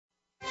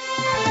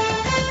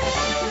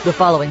The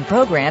following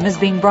program is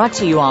being brought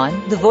to you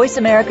on the Voice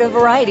America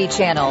Variety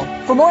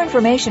Channel. For more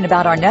information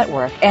about our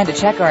network and to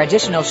check our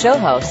additional show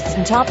hosts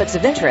and topics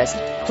of interest,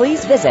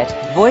 please visit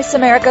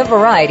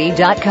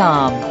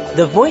voiceamericavariety.com.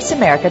 The Voice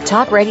America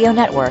Talk Radio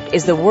Network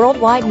is the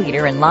worldwide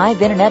leader in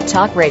live Internet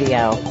talk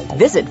radio.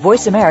 Visit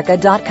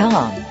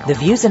voiceamerica.com. The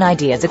views and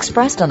ideas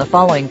expressed on the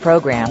following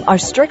program are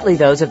strictly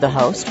those of the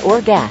host or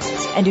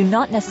guests and do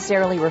not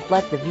necessarily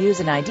reflect the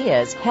views and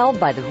ideas held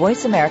by the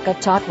Voice America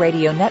Talk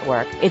Radio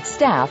Network, its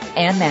staff,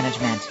 and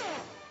management.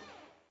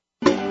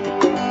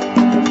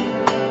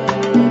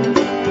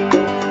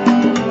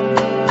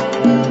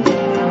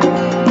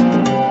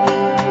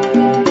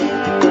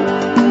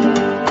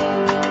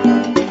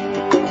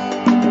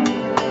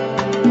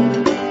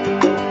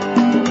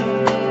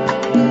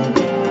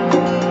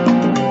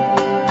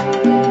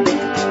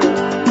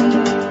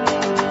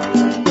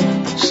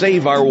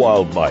 Save our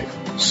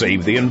wildlife,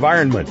 save the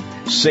environment,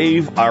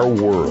 save our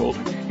world.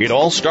 It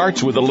all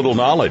starts with a little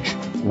knowledge.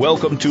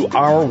 Welcome to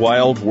Our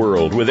Wild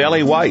World with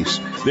Ellie Weiss.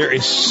 There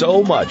is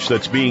so much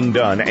that's being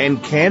done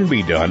and can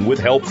be done with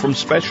help from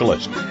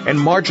specialists and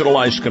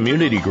marginalized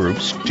community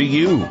groups to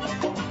you.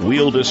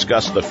 We'll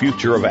discuss the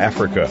future of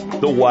Africa,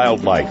 the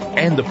wildlife,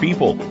 and the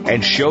people,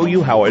 and show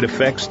you how it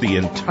affects the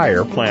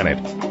entire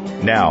planet.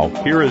 Now,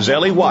 here is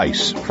Ellie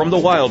Weiss from the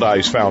Wild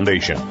Eyes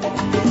Foundation.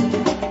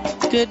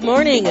 Good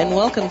morning and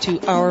welcome to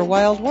Our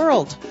Wild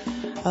World.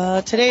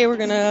 Today we're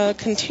going to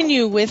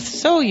continue with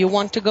So You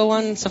Want to Go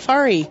on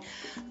Safari,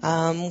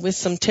 with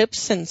some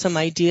tips and some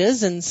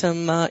ideas and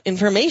some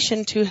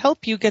information to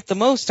help you get the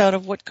most out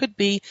of what could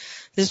be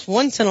this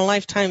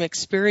once-in-a-lifetime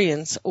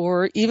experience.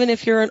 Or even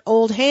if you're an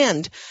old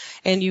hand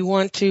and you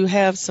want to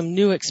have some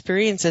new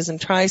experiences and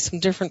try some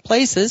different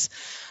places,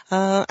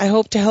 I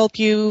hope to help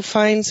you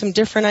find some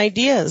different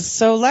ideas.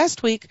 So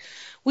last week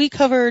we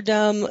covered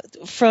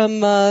from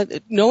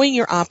knowing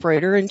your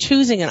operator and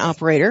choosing an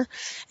operator.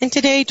 And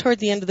today, toward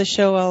the end of the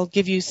show, I'll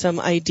give you some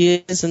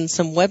ideas and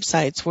some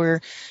websites where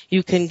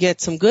you can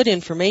get some good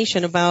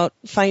information about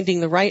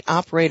finding the right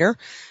operator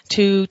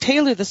to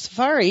tailor the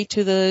safari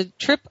to the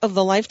trip of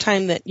the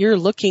lifetime that you're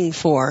looking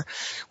for.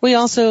 We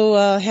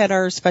also had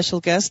our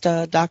special guest,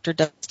 Dr.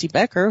 Dusty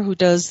Becker, who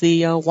does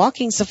the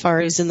walking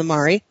safaris in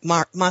the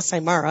Masai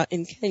Mara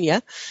in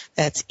Kenya.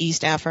 That's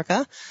East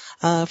Africa.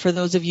 For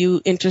those of you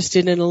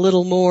interested in a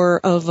little more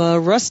of a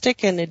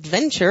rustic and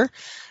adventure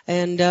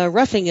and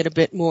roughing it a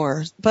bit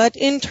more. But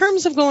in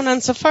terms of going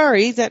on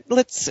safari, that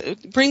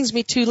brings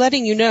me to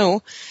letting you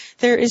know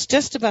there is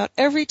just about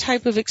every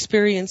type of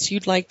experience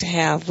you'd like to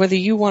have, whether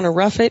you want to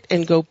rough it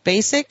and go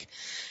basic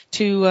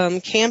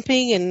to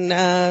camping and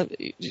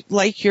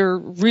like you're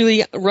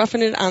really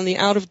roughing it on the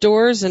out of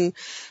doors and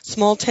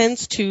small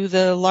tents, to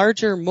the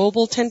larger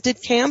mobile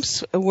tented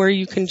camps where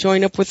you can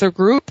join up with a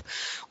group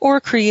or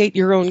create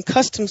your own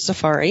custom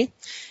safari.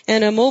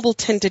 And a mobile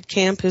tented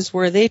camp is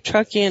where they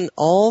truck in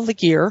all the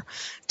gear,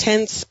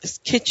 tents,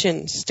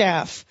 kitchen,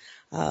 staff,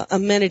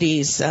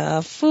 amenities,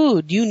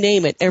 food, you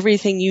name it.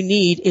 Everything you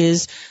need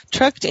is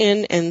trucked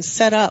in and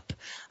set up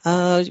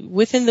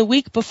within the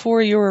week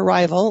before your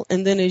arrival,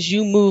 and then as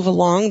you move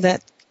along,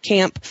 that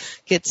camp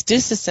gets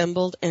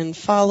disassembled and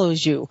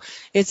follows you.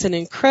 It's an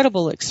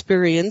incredible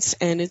experience,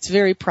 and it's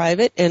very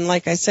private, and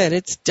like I said,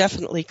 it's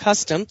definitely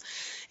custom.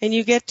 And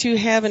you get to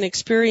have an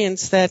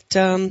experience that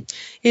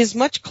is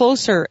much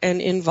closer and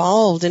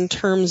involved in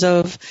terms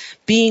of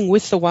being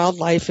with the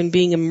wildlife and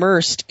being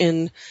immersed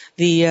in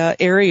the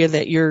area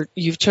that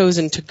you've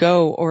chosen to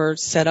go or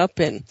set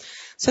up in.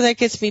 So that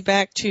gets me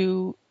back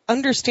to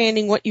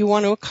understanding what you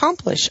want to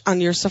accomplish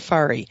on your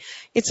safari.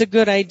 It's a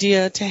good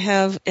idea to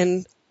have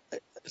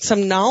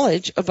some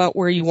knowledge about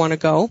where you want to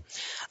go.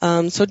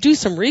 So do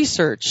some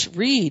research,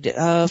 read,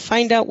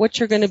 find out what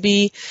you're going to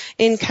be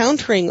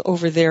encountering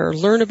over there,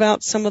 learn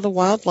about some of the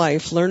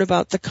wildlife, learn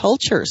about the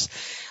cultures,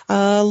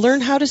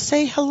 learn how to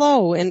say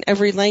hello in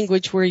every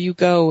language where you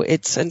go.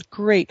 It's a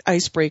great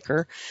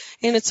icebreaker,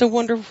 and it's a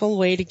wonderful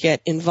way to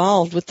get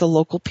involved with the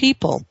local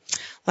people.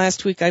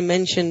 Last week I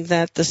mentioned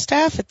that the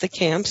staff at the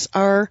camps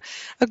are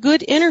a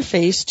good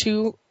interface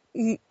to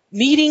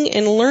meeting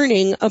and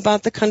learning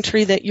about the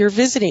country that you're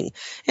visiting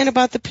and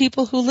about the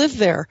people who live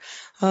there.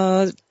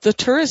 The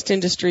tourist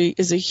industry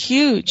is a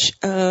huge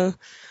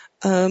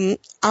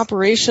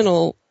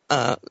operational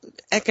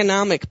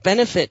economic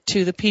benefit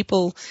to the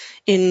people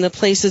in the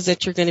places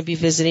that you're going to be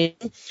visiting.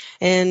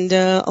 And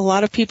a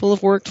lot of people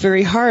have worked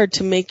very hard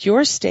to make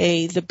your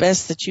stay the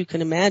best that you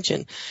can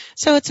imagine.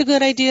 So it's a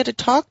good idea to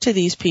talk to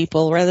these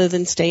people rather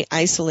than stay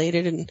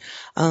isolated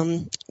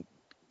and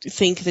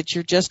think that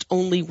you're just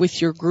only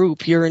with your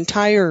group. Your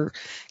entire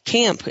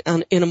camp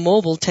in a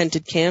mobile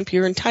tented camp,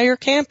 your entire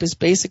camp is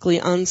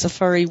basically on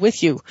safari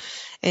with you.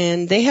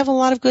 And they have a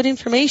lot of good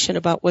information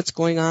about what's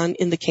going on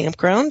in the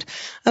campground,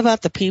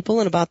 about the people,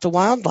 and about the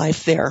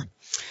wildlife there.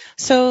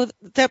 So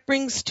that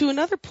brings to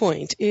another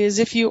point, is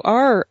if you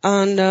are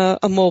on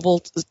a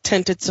mobile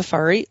tented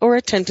safari or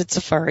a tented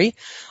safari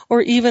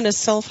or even a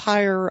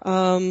self-hire,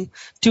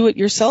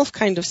 do-it-yourself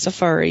kind of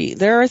safari,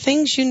 there are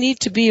things you need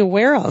to be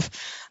aware of.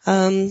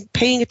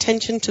 paying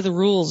attention to the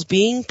rules,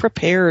 being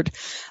prepared.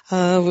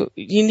 You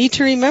need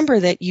to remember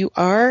that you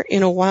are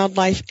in a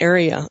wildlife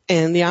area,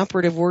 and the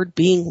operative word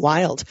being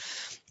wild.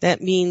 That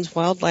means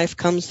wildlife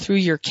comes through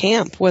your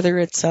camp, whether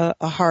it's a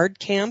hard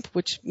camp,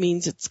 which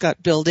means it's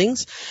got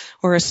buildings,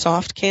 or a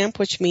soft camp,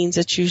 which means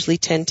it's usually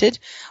tented,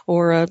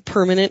 or a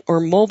permanent or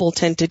mobile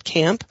tented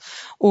camp,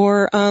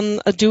 or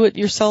a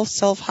do-it-yourself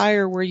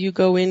self-hire where you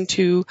go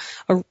into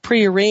a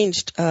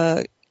prearranged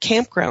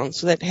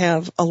campgrounds that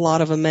have a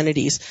lot of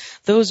amenities.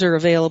 Those are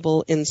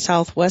available in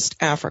Southwest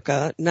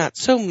Africa, not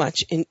so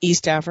much in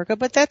East Africa,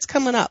 but that's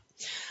coming up.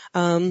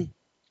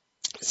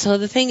 So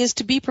the thing is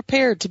to be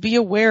prepared, to be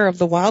aware of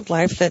the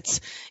wildlife that's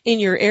in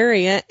your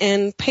area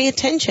and pay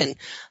attention.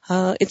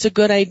 It's a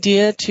good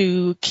idea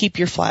to keep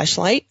your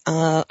flashlight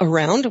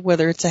around,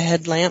 whether it's a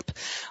headlamp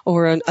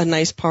or a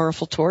nice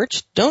powerful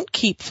torch. Don't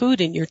keep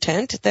food in your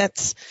tent.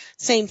 That's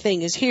same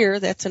thing as here.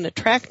 That's an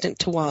attractant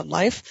to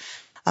wildlife.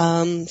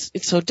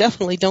 So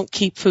definitely don't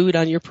keep food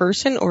on your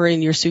person or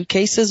in your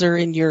suitcases or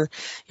in your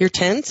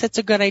tents. It's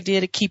a good idea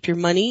to keep your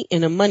money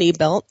in a money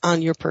belt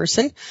on your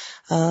person.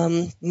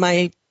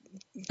 My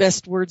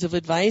best words of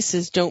advice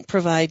is don't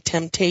provide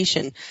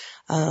temptation.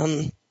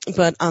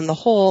 But on the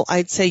whole,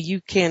 I'd say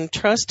you can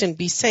trust and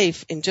be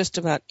safe in just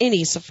about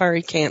any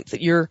safari camp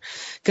that you're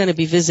going to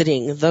be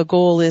visiting. The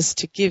goal is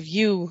to give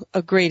you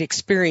a great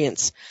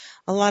experience.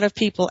 A lot of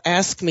people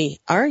ask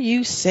me, are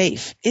you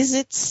safe? Is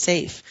it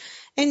safe?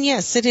 And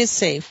yes, it is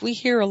safe. We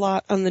hear a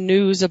lot on the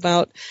news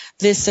about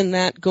this and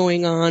that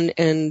going on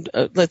and,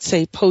 let's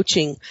say,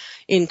 poaching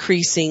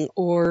increasing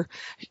or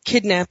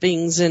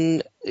kidnappings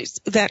and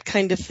that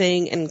kind of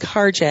thing and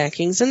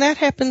carjackings. And that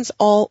happens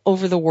all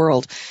over the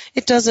world.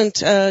 It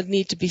doesn't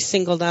need to be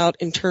singled out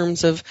in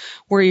terms of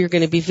where you're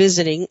going to be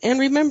visiting. And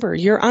remember,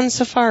 you're on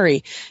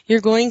safari.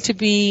 You're going to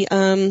be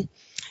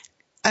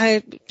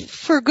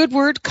for a good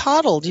word,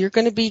 coddled. You're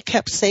going to be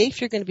kept safe.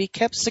 You're going to be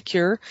kept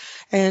secure.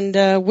 And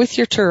with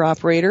your tour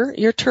operator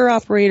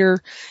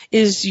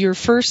is your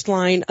first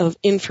line of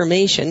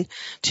information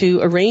to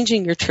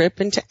arranging your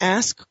trip and to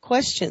ask the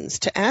questions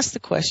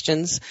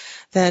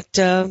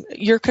that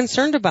you're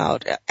concerned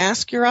about.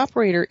 Ask your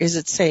operator, is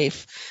it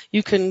safe?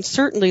 You can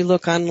certainly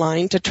look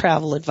online to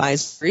travel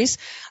advisories,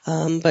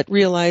 but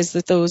realize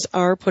that those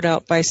are put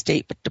out by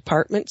State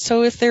Department.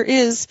 So if there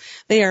is,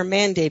 they are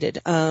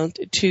mandated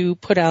to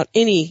put out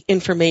any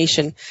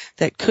information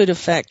that could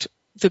affect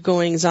the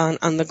goings-on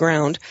on the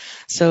ground.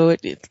 So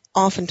it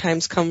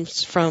oftentimes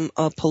comes from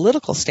a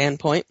political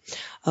standpoint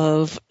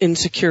of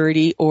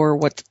insecurity or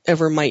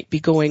whatever might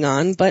be going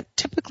on, but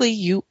typically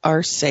you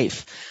are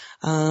safe.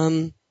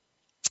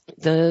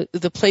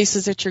 The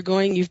places that you're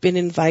going, you've been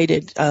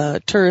invited.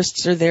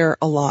 Tourists are there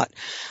a lot.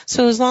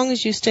 So as long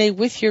as you stay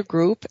with your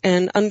group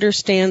and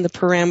understand the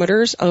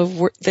parameters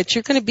of that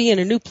you're going to be in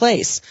a new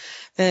place,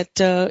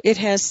 that it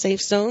has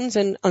safe zones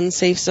and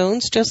unsafe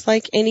zones, just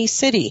like any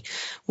city.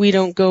 We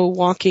don't go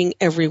walking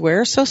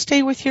everywhere, so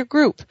stay with your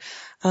group.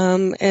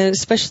 And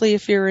especially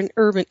if you're in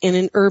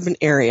an urban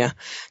area.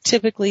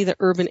 Typically the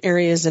urban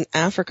areas in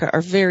Africa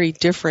are very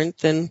different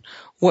than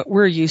what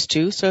we're used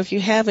to. So if you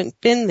haven't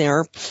been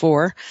there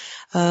before,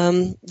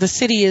 the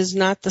city is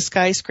not the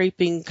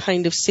skyscraping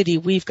kind of city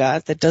we've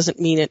got. That doesn't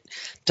mean it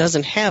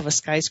doesn't have a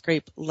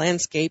skyscrape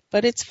landscape,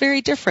 but it's very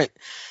different.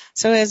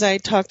 So as I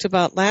talked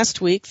about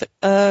last week,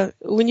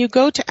 when you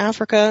go to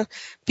Africa,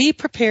 be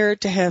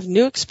prepared to have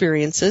new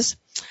experiences,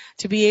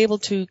 to be able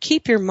to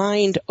keep your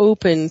mind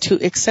open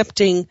to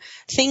accepting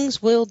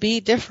things will be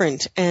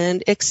different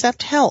and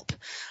accept help.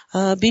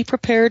 Be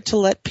prepared to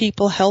let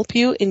people help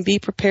you and be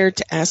prepared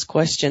to ask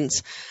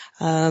questions.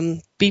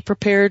 Be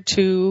prepared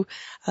to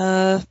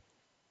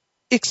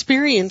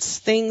experience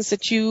things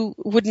that you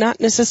would not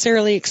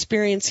necessarily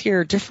experience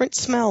here. Different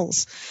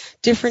smells,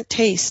 different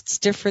tastes,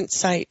 different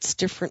sights,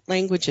 different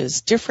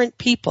languages, different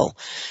people.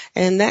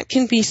 And that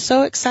can be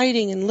so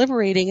exciting and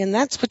liberating, and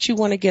that's what you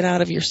want to get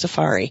out of your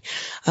safari,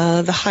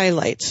 the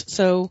highlights.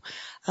 So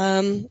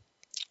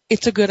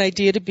it's a good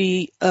idea to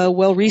be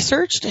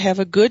well-researched, to have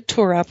a good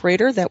tour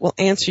operator that will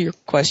answer your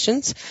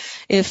questions.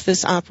 If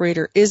this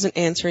operator isn't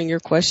answering your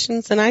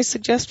questions, then I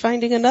suggest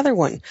finding another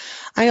one.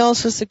 I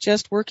also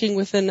suggest working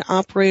with an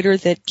operator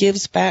that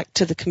gives back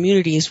to the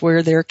communities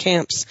where there are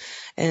camps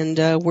and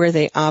where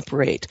they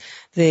operate.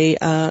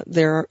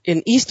 They're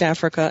in East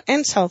Africa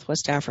and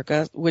Southwest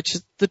Africa, which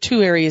is the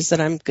two areas that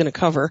I'm going to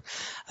cover.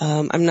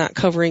 I'm not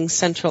covering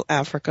Central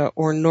Africa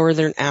or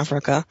Northern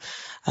Africa.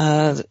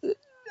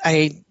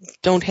 I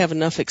don't have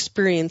enough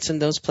experience in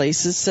those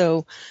places,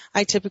 so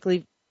I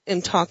typically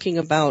am talking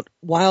about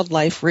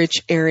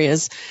wildlife-rich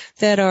areas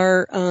that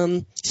are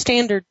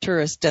standard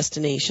tourist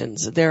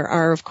destinations. There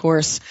are, of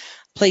course,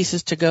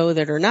 places to go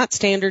that are not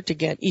standard to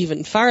get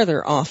even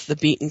farther off the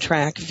beaten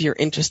track if you're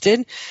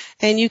interested.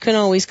 And you can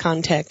always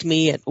contact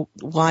me at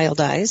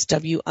Wildize,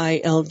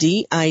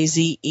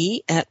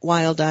 WILDIZE, at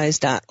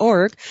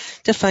wildize.org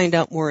to find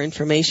out more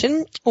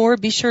information, or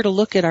be sure to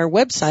look at our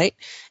website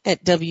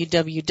at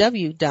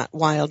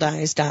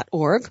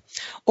www.wildeyes.org,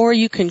 or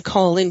you can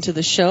call into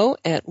the show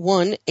at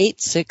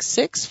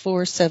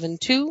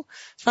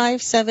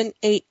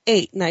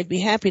 1-866-472-5788, and I'd be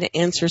happy to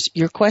answer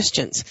your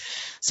questions.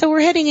 So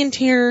we're heading into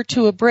here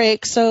to a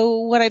break, so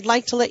what I'd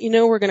like to let you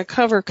know we're going to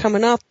cover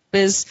coming up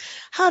is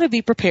how to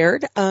be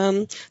prepared,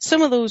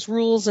 some of those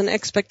rules and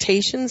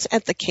expectations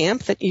at the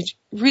camp that you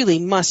really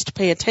must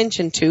pay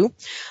attention to,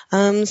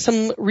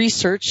 some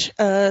research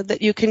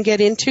that you can get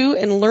into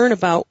and learn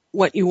about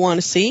what you want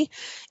to see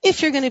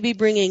if you're going to be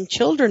bringing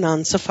children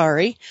on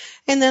safari.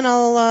 And then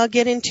I'll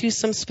get into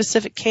some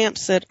specific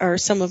camps that are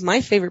some of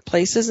my favorite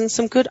places and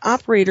some good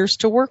operators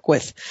to work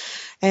with.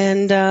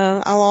 And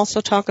I'll also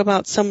talk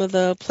about some of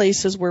the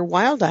places where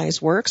Wild Eyes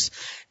works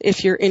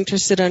if you're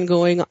interested in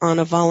going on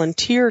a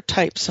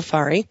volunteer-type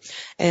safari,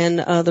 and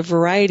the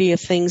variety of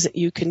things that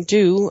you can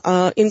do,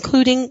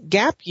 including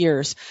gap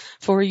years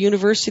for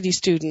university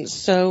students.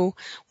 So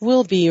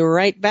we'll be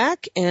right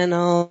back, and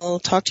I'll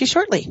talk to you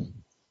shortly.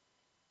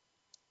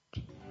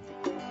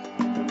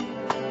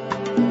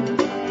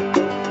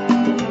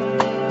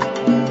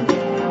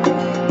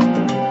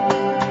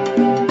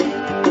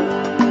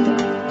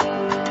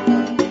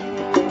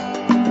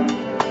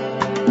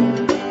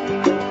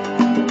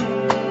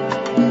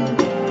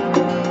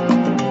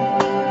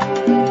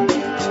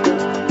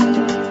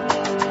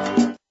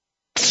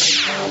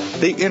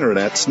 The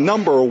Internet's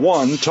number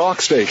one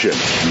talk station.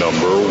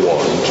 Number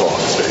one talk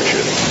station.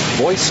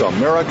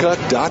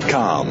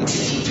 VoiceAmerica.com.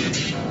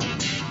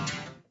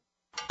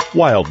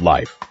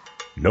 Wildlife.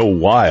 No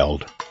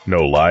wild,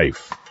 no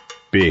life.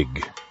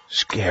 Big,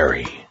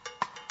 scary,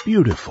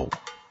 beautiful.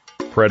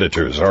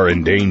 Predators are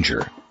in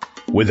danger.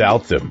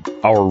 Without them,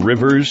 our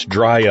rivers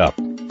dry up.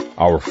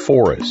 Our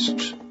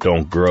forests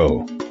don't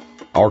grow.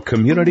 Our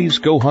communities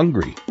go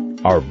hungry.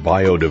 Our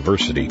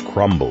biodiversity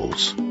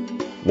crumbles.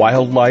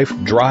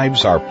 Wildlife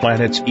drives our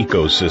planet's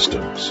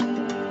ecosystems.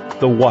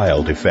 The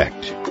Wild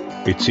Effect.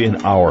 It's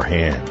in our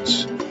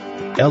hands.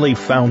 Ellie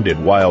founded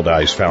Wild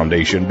Eyes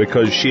Foundation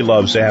because she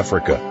loves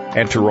Africa,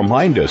 and to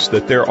remind us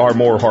that there are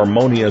more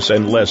harmonious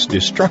and less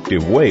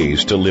destructive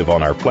ways to live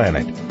on our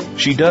planet.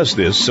 She does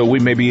this so we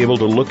may be able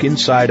to look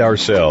inside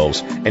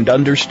ourselves and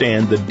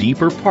understand the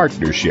deeper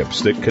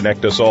partnerships that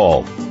connect us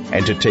all,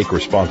 and to take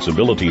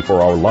responsibility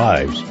for our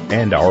lives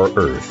and our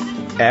Earth.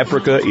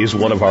 Africa is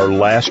one of our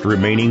last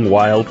remaining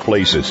wild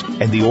places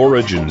and the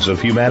origins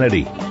of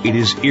humanity. It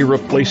is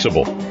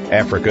irreplaceable.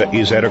 Africa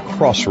is at a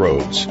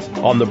crossroads,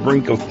 on the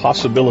brink of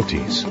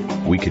possibilities.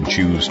 We can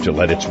choose to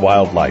let its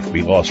wildlife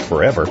be lost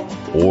forever,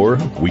 or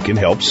we can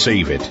help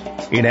save it.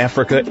 In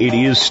Africa, it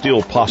is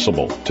still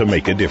possible to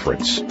make a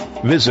difference.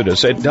 Visit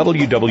us at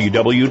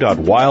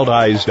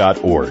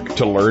www.wildeyes.org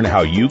to learn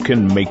how you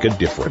can make a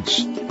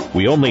difference.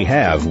 We only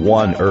have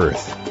one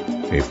Earth.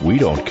 If we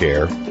don't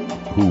care,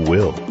 who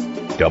will?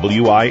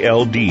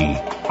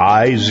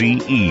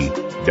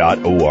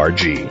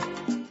 WILDIZE.org.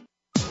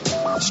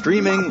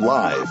 Streaming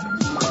live.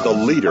 The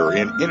leader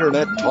in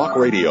Internet talk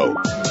radio.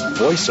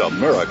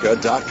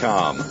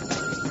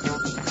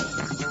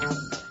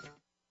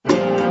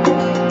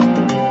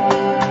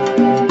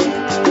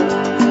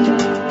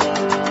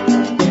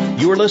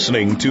 You're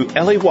listening to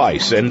Ellie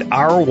Weiss and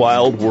Our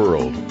Wild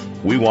World.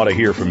 We want to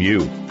hear from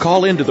you.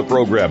 Call into the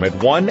program at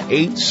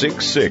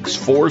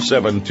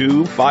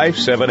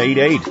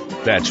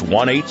 1-866-472-5788. That's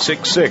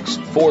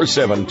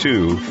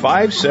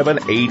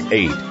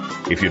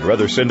 1-866-472-5788. If you'd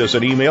rather send us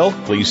an email,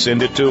 please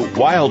send it to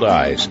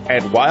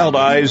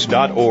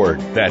wildeyes@wildeyes.org.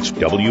 That's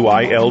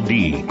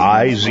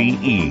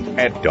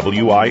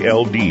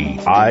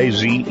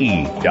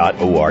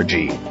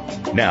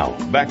WILDIZE@WILDIZE.org. Now,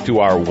 back to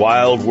our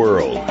wild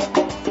world.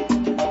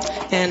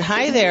 And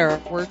hi there,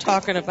 we're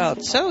talking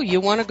about, so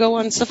you want to go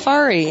on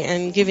safari,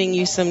 and giving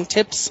you some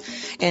tips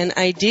and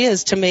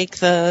ideas to make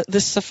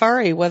this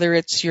safari, whether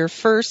it's your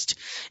first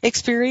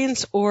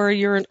experience or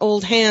you're an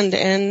old hand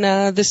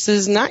and this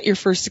is not your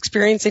first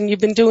experience and you've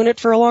been doing it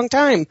for a long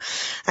time.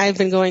 I've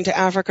been going to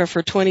Africa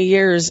for 20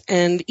 years,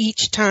 and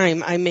each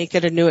time I make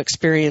it a new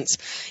experience.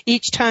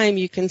 Each time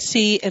you can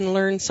see and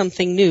learn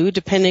something new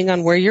depending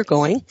on where you're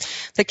going,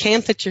 the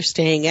camp that you're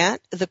staying at,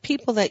 the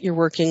people that you're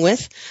working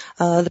with,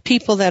 the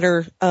people that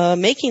are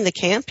making the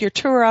camp, your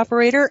tour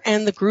operator,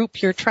 and the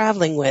group you're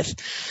traveling with.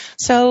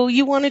 So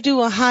you want to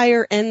do a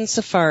higher end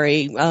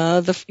safari.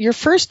 Your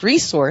first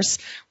resource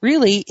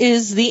really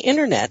is the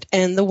internet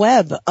and the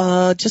web.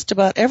 Just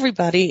about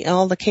everybody,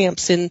 all the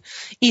camps in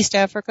East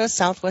Africa,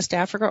 Southwest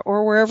Africa,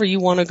 or wherever you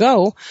want to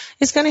go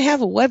is going to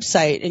have a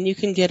website, and you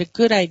can get a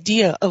good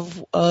idea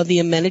of the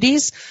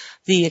amenities,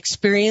 the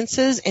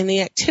experiences, and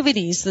the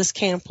activities this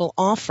camp will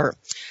offer.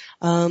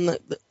 A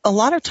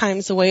lot of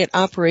times the way it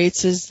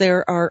operates is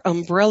there are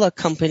umbrella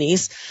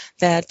companies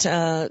that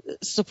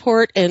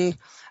support and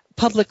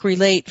public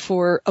relate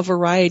for a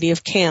variety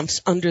of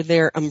camps under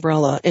their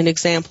umbrella. An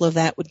example of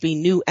that would be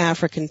New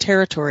African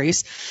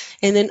Territories.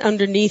 And then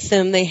underneath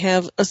them, they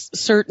have a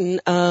certain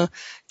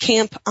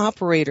camp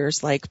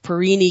operators like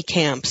Perini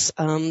camps,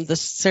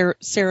 the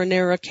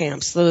Serenera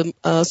camps, the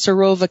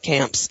Sarova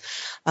camps.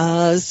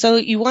 So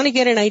you want to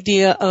get an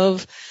idea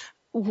of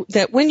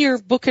that when you're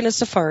booking a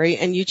safari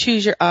and you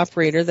choose your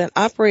operator, that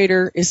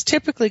operator is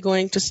typically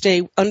going to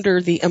stay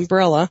under the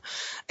umbrella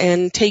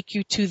and take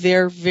you to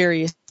their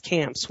various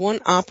camps.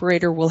 One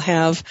operator will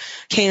have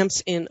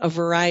camps in a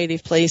variety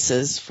of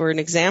places. For an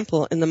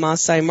example, in the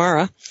Masai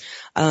Mara,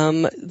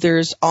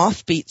 there's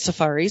Offbeat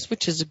Safaris,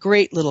 which is a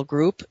great little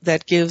group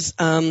that gives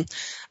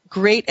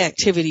great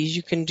activities.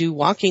 You can do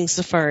walking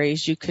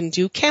safaris. You can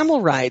do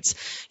camel rides.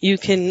 You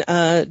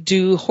can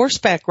do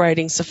horseback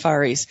riding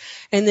safaris.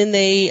 And then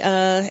they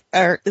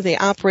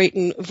operate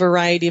in a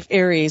variety of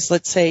areas.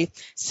 Let's say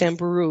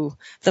Samburu,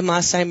 the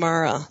Masai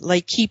Mara,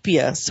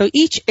 Laikipia. So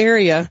each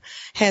area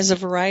has a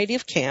variety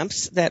of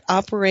camps that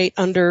operate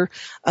under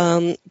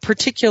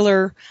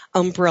particular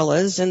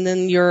umbrellas. And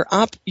then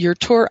your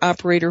tour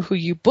operator, who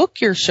you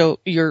book your trip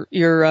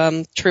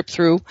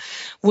through,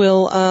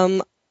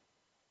 will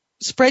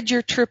spread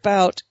your trip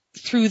out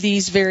through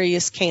these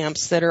various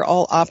camps that are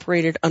all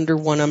operated under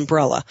one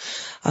umbrella.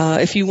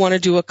 If you want to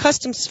do a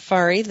custom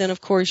safari, then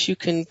of course you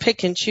can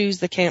pick and choose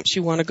the camps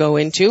you want to go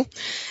into.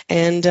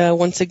 And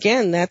once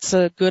again, that's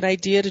a good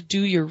idea to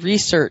do your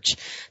research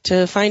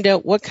to find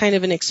out what kind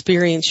of an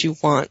experience you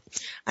want.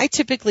 I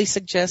typically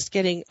suggest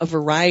getting a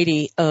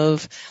variety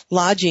of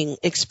lodging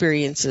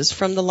experiences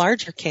from the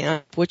larger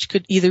camp, which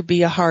could either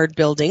be a hard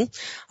building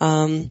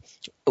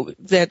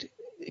that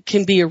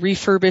can be a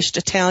refurbished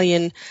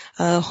Italian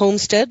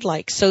homestead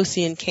like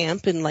Socian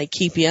Camp in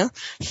Laikipia,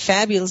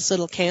 fabulous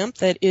little camp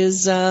that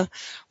is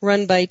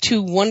run by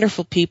two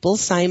wonderful people,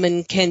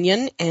 Simon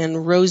Kenyon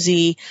and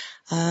Rosie.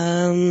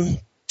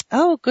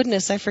 Oh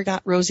goodness, I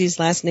forgot Rosie's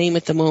last name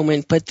at the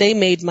moment, but they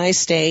made my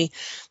stay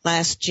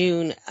last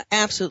June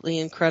absolutely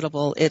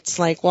incredible. It's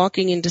like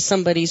walking into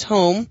somebody's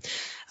home.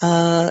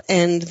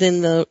 And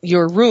then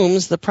your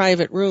rooms, the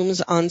private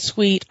rooms en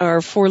suite,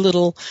 are four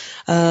little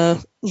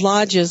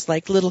lodges,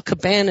 like little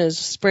cabanas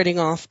spreading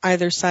off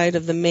either side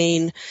of the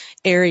main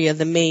area,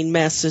 the main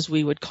mess as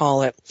we would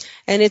call it.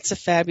 And it's a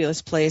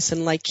fabulous place.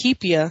 And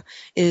Laikipia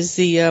is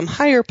the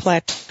higher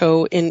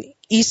plateau in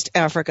East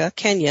Africa,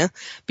 Kenya,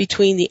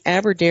 between the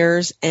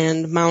Aberdares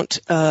and Mount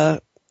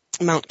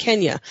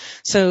Kenya.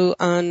 So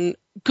on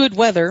good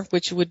weather,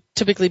 which would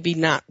typically be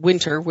not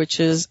winter, which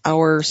is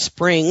our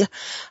spring,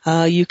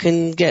 you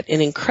can get an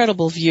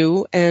incredible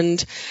view,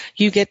 and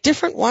you get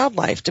different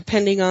wildlife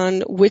depending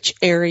on which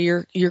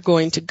area you're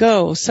going to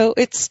go. So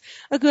it's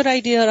a good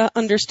idea to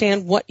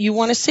understand what you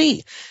want to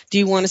see. Do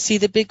you want to see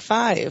the big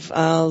five?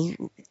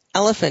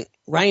 Elephant,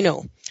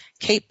 rhino,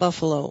 Cape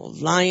buffalo,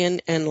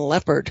 lion, and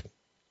leopard.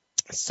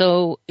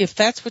 So if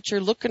that's what you're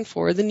looking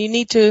for, then you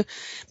need to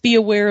be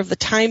aware of the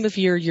time of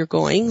year you're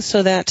going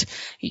so that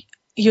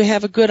you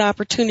have a good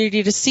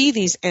opportunity to see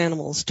these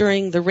animals.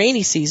 During the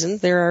rainy season,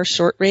 there are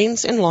short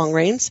rains and long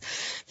rains.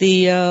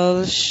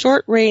 The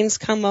short rains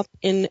come up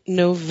in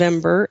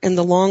November and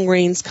the long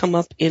rains come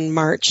up in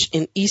March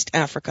in East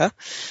Africa.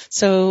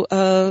 So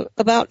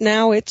about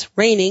now it's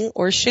raining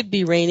or should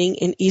be raining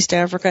in East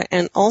Africa,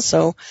 and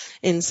also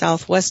in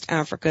Southwest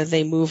Africa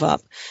they move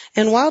up.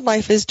 And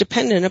wildlife is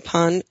dependent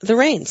upon the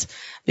rains,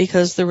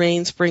 because the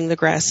rains bring the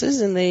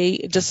grasses and they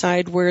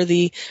decide where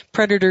the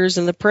predators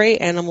and the prey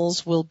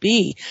animals will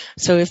be.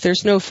 So if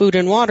there's no food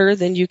and water,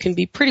 then you can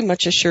be pretty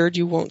much assured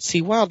you won't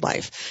see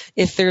wildlife.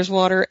 If there's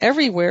water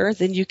everywhere,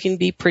 then you can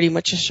be pretty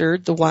much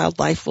assured the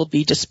wildlife will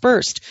be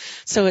dispersed.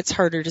 So it's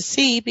harder to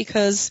see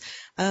because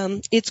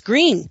it's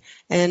green.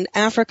 And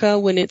Africa,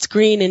 when it's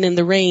green and in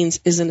the rains,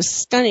 is a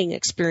stunning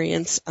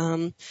experience.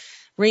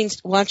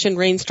 Watching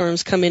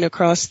rainstorms come in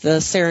across the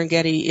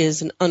Serengeti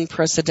is an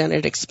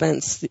unprecedented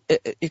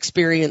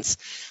experience.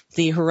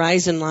 The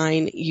horizon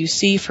line you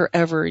see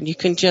forever, and you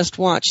can just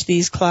watch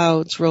these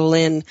clouds roll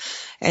in.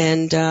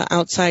 And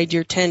outside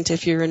your tent,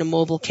 if you're in a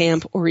mobile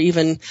camp or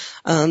even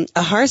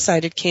a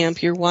hard-sided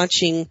camp, you're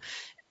watching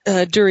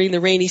during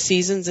the rainy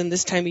seasons and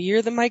this time of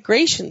year, the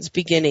migrations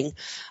beginning.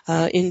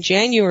 In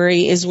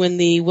January is when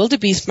the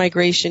wildebeest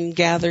migration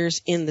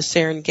gathers in the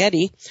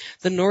Serengeti,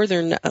 the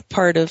northern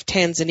part of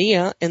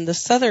Tanzania, and the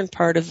southern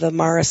part of the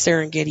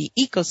Mara-Serengeti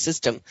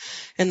ecosystem.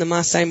 And the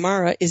Masai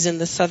Mara is in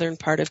the southern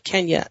part of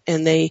Kenya,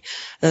 and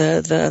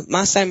the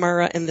Masai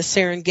Mara and the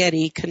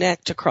Serengeti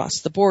connect across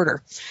the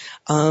border.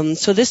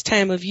 So this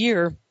time of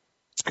year,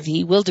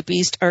 the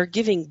wildebeest are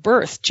giving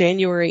birth.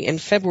 January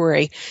and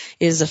February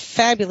is a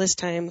fabulous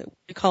time.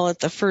 We call it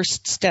the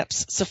First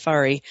Steps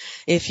Safari.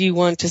 If you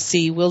want to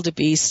see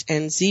wildebeest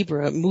and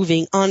zebra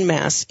moving en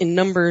masse in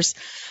numbers,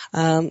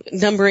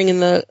 numbering in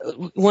the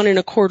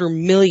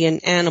 1.25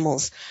 million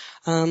animals,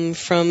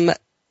 from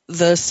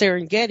the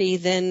Serengeti,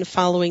 then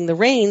following the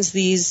rains,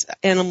 these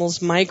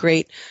animals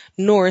migrate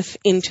north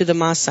into the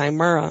Masai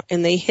Mara,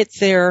 and they hit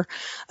there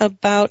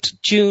about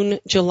June,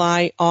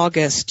 July,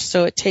 August.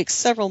 So it takes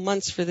several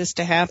months for this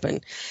to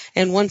happen.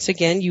 And once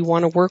again, you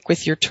want to work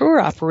with your tour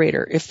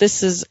operator. If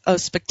this is a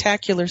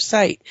spectacular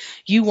sight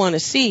you want to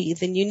see,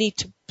 then you need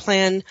to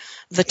plan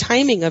the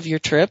timing of your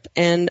trip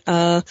and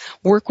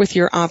work with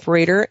your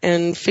operator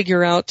and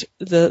figure out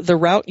the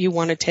route you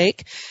want to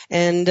take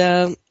and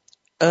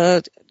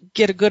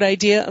get a good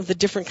idea of the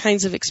different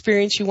kinds of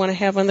experience you want to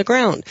have on the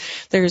ground.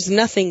 There's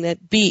nothing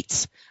that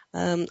beats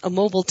a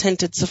mobile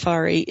tented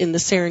safari in the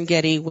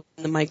Serengeti when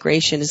the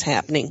migration is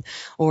happening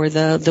or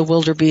the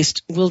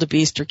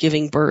wildebeest are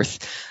giving birth.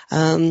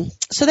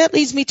 So that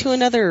leads me to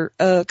another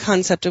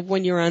concept of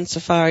when you're on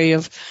safari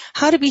of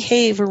how to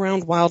behave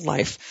around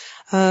wildlife.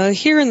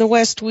 Here in the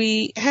West,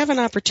 we have an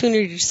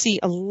opportunity to see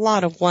a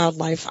lot of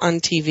wildlife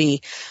on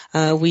TV.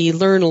 We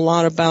learn a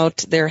lot about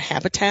their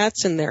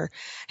habitats and their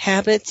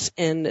habits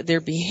and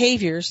their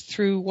behaviors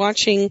through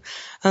watching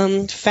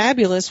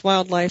fabulous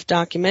wildlife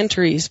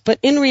documentaries. But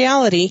in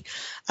reality,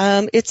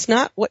 it's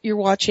not what you're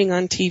watching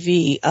on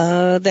TV.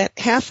 That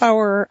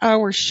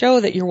hour show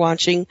that you're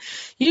watching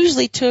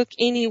usually took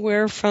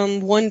anywhere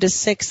from 1 to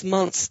 6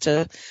 months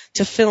to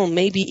film,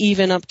 maybe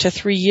even up to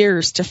 3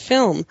 years to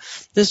film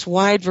this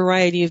wide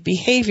variety of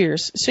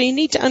behaviors. So you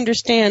need to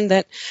understand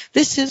that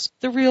this is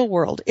the real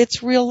world.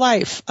 It's real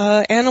life.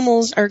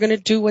 Animals are going to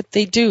do what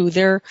they do.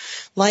 Their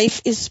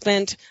life is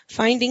spent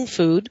finding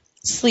food,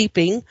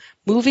 sleeping,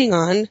 moving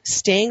on,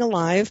 staying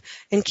alive,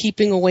 and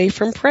keeping away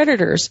from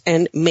predators,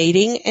 and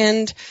mating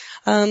and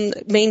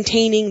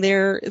maintaining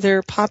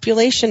their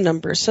population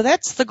numbers. So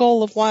that's the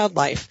goal of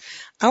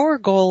wildlife. Our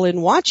goal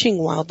in watching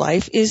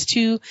wildlife is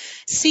to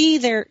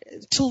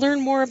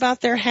learn more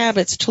about their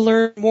habits, to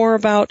learn more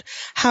about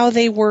how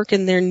they work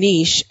in their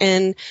niche,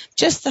 and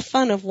just the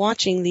fun of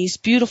watching these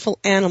beautiful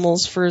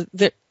animals for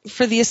the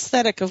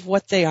aesthetic of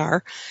what they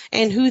are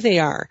and who they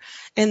are.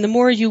 And the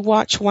more you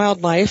watch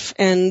wildlife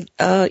and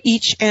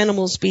each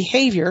animal's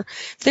behavior,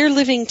 they're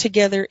living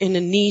together in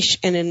a niche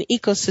and an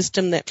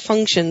ecosystem that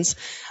functions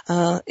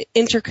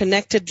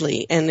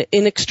interconnectedly and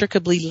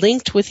inextricably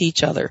linked with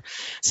each other.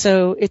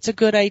 So it's a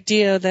good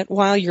idea that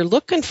while you're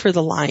looking for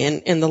the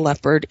lion and the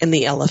leopard and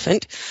the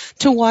elephant,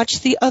 to watch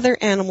the other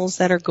animals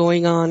that are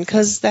going on,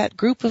 because that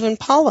group of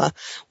impala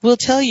will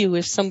tell you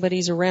if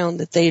somebody's around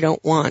that they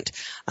don't want.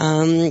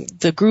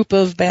 The group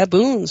of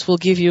baboons will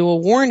give you a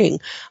warning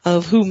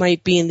of who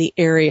might be in the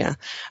area.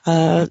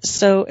 And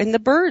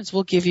the birds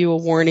will give you a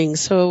warning.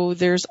 So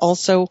there's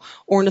also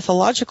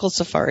ornithological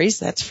safaris.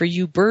 That's for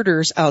you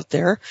birders out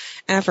there.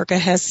 Africa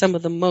has some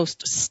of the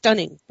most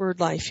stunning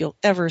bird life you'll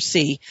ever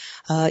see.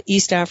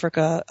 East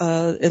Africa,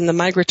 and the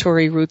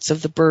migratory routes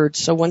of the birds.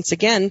 So once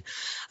again,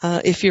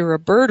 if you're a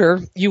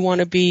birder, you want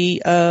to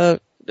be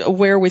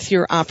aware with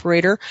your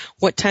operator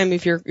what time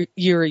of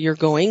year you're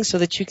going so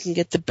that you can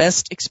get the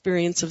best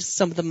experience of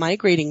some of the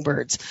migrating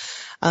birds.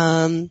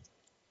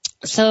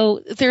 So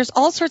there's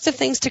all sorts of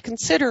things to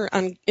consider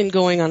in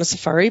going on a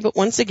safari, but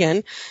once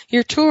again,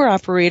 your tour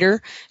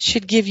operator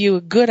should give you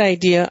a good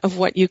idea of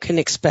what you can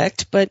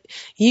expect, but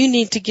you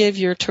need to give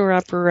your tour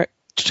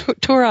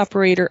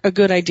operator a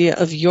good idea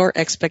of your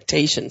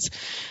expectations.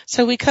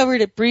 So we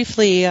covered it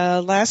briefly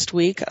last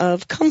week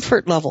of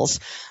comfort levels.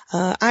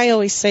 I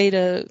always say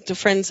to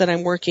friends that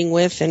I'm working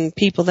with and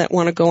people that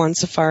want to go on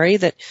safari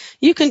that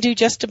you can do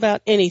just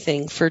about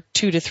anything for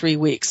 2 to 3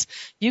 weeks.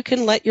 You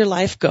can let your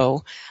life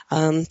go,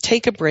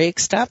 take a break,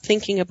 stop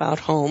thinking about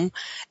home,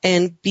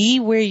 and be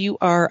where you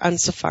are on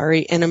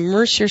safari and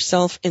immerse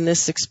yourself in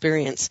this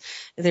experience.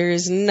 There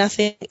is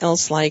nothing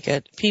else like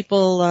it.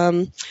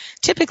 People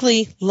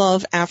typically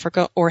love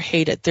Africa or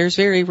hate it. There's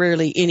very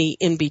rarely any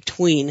in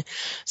between.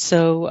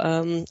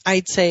 So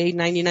I'd say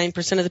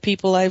 99% of the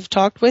people I've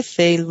talked with,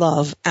 they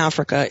love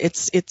Africa.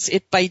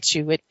 It bites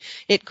you,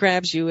 it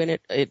grabs you, and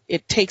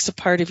it takes a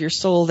part of your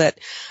soul that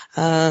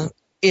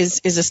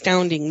is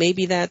astounding.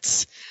 Maybe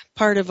that's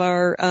part of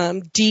our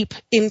deep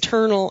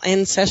internal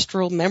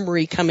ancestral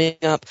memory coming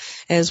up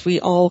as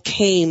we all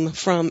came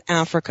from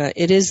Africa.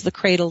 It is the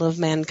cradle of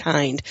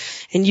mankind,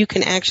 and you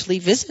can actually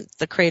visit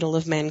the cradle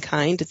of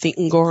mankind at the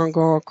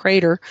Ngorongoro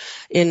crater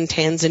in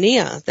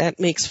Tanzania. That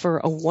makes for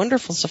a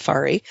wonderful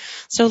safari.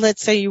 So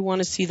let's say you want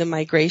to see the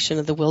migration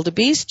of the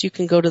wildebeest. You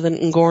can go to the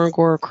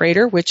Ngorongoro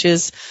crater, which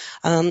is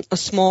a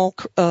small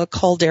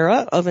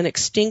caldera of an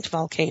extinct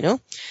volcano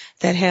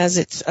that has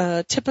its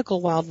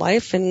typical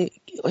wildlife and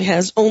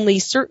has only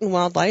certain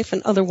wildlife,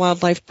 and other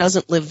wildlife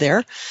doesn't live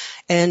there,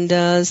 and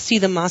see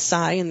the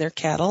Maasai and their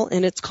cattle.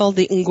 And it's called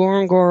the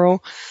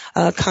Ngorongoro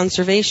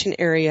Conservation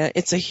Area.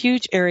 It's a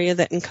huge area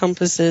that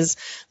encompasses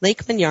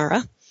Lake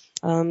Manyara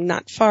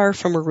not far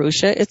from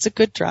Arusha. It's a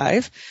good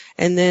drive.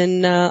 And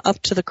then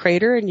up to the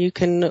crater, and you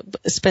can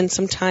spend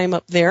some time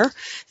up there.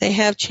 They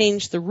have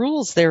changed the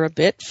rules there a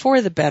bit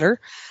for the better.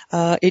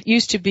 It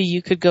used to be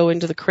you could go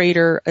into the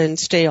crater and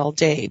stay all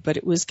day, but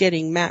it was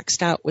getting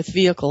maxed out with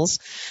vehicles.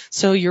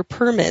 So your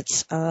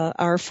permits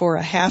are for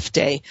a half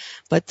day.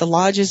 But the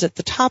lodges at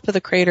the top of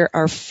the crater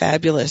are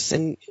fabulous,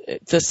 and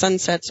the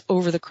sunsets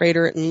over the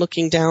crater and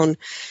looking down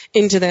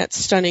into that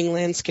stunning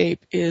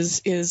landscape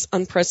is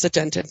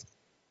unprecedented.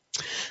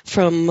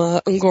 From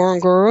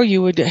Ngorongoro,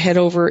 you would head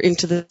over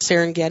into the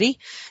Serengeti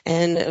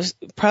and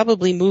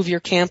probably move your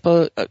camp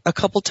a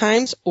couple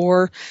times,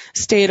 or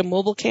stay at a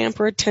mobile camp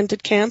or a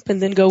tented camp and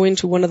then go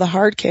into one of the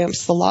hard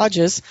camps, the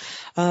lodges,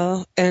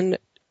 and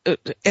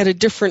at a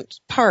different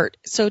part.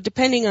 So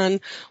depending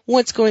on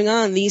what's going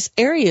on, these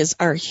areas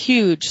are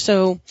huge.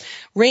 So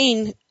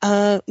rain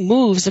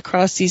moves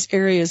across these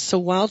areas. So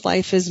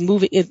wildlife is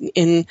moving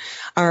in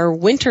our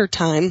winter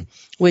time,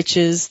 which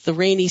is the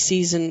rainy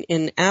season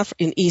in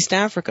East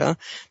Africa.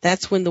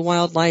 That's when the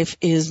wildlife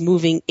is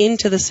moving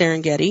into the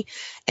Serengeti.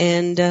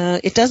 And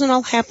it doesn't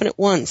all happen at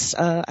once.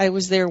 I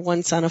was there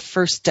once on a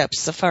first step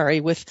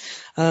safari with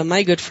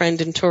my good friend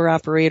and tour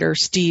operator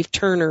Steve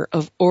Turner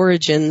of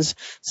Origins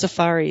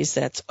Safaris.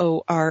 That's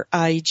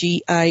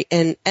ORIGINS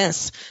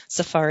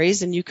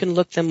Safaris, and you can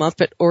look them up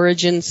at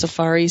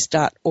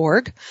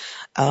originsafaris.org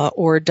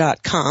or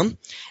 .com.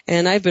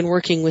 And I've been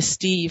working with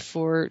Steve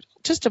for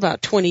just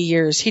about 20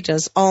 years. He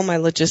does all my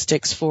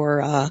logistics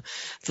for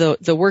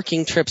the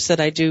working trips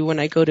that I do when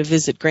I go to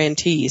visit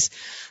grantees.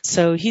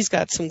 So he's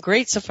got some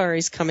great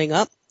safaris coming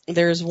up.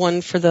 There's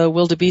one for the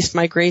wildebeest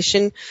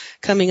migration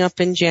coming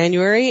up in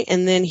January,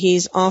 and then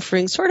he's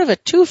offering sort of a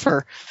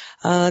twofer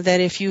that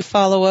if you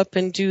follow up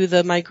and do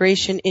the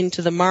migration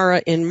into the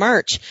Mara in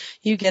March,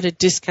 you get a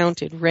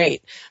discounted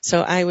rate.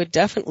 So I would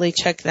definitely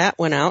check that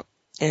one out.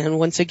 And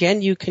once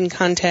again, you can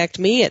contact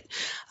me at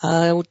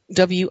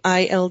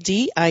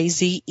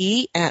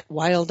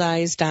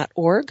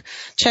wildize@wildize.org.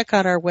 Check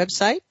out our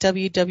website,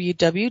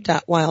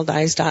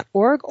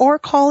 www.wildize.org, or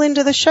call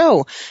into the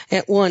show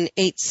at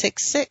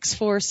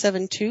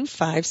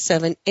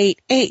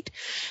 1-866-472-5788.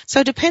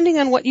 So depending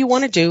on what you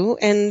want to do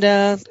and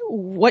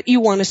what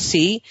you want to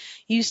see,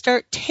 you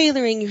start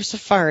tailoring your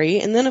safari,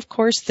 and then of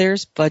course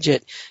there's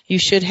budget. You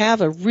should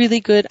have a really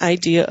good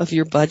idea of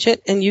your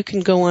budget, and you can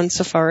go on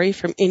safari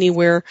from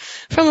anywhere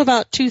from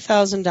about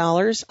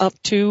 $2,000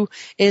 up to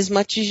as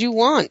much as you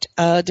want,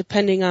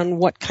 depending on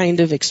what kind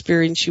of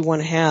experience you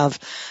want to have.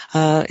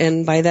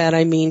 And by that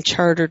I mean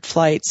chartered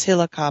flights,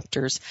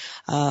 helicopters,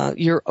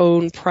 your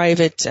own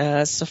private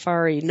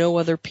safari, no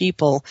other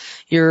people,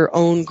 your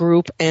own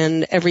group,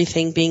 and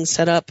everything being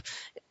set up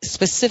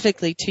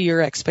specifically to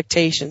your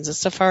expectations. A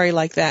safari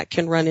like that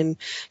can run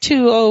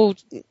into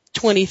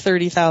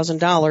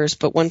 $20,000-$30,000,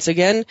 but once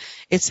again,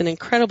 it's an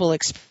incredible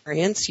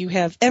experience. You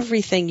have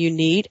everything you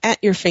need at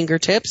your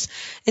fingertips,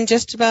 and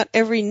just about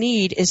every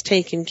need is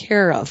taken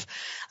care of.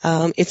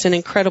 It's an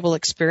incredible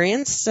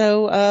experience.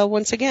 So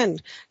once again,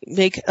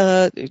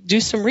 do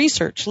some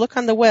research. Look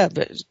on the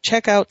web.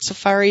 Check out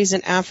safaris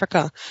in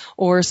Africa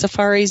or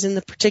safaris in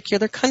the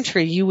particular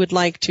country you would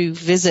like to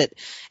visit,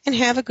 and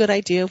have a good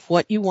idea of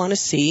what you want to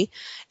see,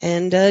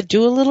 and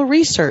do a little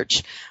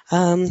research.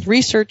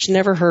 Research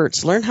never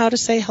hurts. Learn how to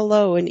say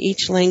hello in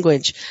each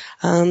language.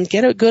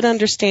 Get a good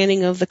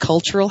understanding of the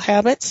cultural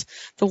habits,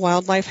 the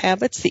wildlife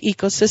habits, the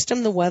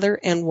ecosystem, the weather,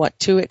 and what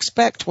to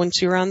expect once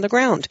you're on the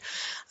ground.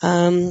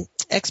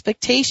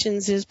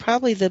 Expectations is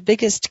probably the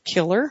biggest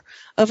killer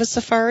of a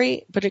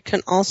safari, but it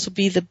can also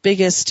be the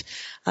biggest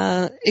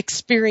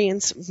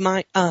experience,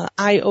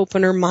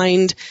 eye-opener,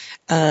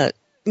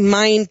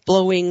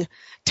 mind-blowing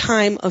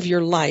time of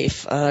your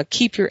life.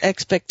 Keep your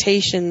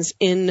expectations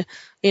in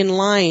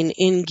line,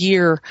 in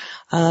gear,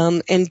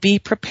 and be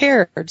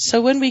prepared.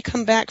 So when we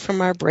come back from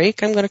our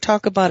break, I'm going to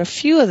talk about a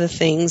few of the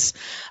things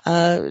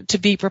to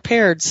be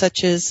prepared,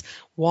 such as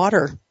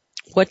water,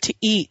 what to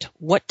eat,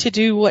 what to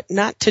do, what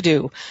not to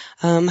do,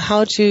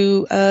 how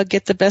to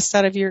get the best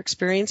out of your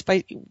experience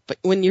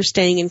when you're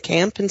staying in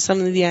camp, and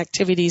some of the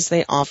activities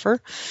they offer.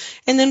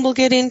 And then we'll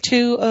get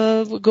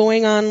into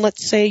going on,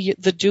 let's say,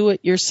 the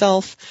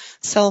do-it-yourself,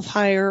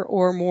 self-hire,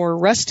 or more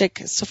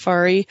rustic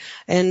safari,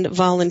 and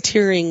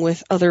volunteering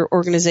with other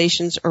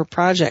organizations or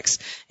projects,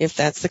 if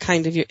that's the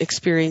kind of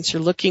experience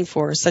you're looking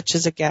for, such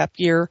as a gap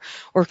year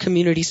or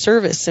community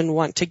service, and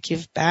want to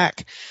give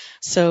back.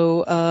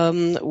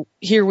 So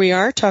here we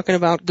are talking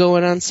about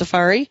going on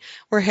safari.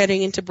 We're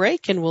heading into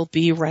break, and we'll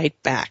be right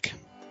back.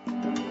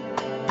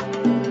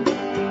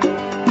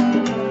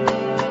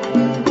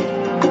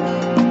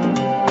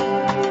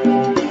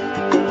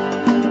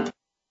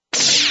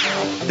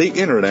 The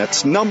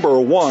Internet's number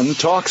one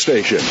talk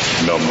station.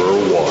 Number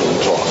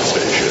one talk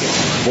station.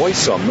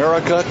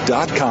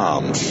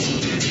 VoiceAmerica.com.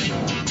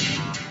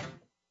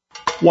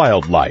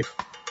 Wildlife.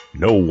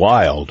 No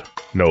wild,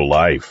 no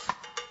life.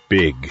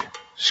 Big,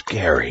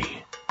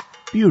 scary,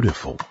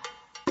 beautiful.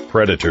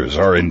 Predators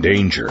are in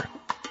danger.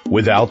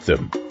 Without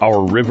them,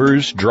 our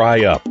rivers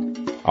dry up.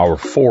 Our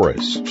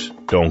forests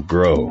don't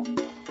grow.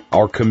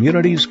 Our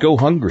communities go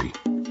hungry.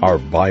 Our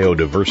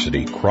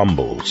biodiversity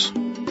crumbles.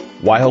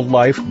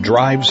 Wildlife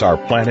drives our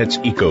planet's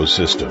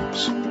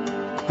ecosystems.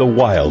 The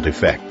Wild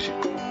Effect.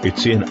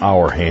 It's in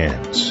our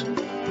hands.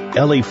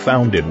 Ellie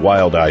founded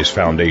Wild Eyes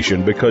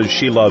Foundation because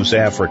she loves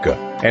Africa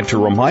and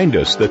to remind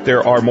us that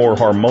there are more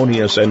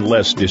harmonious and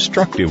less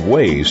destructive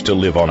ways to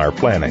live on our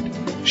planet.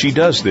 She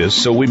does this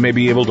so we may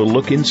be able to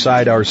look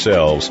inside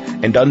ourselves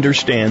and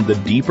understand the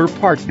deeper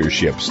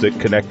partnerships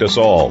that connect us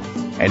all,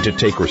 and to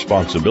take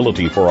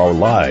responsibility for our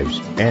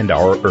lives and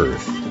our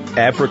Earth.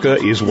 Africa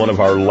is one of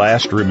our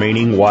last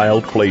remaining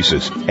wild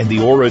places and the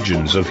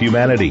origins of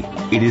humanity.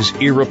 It is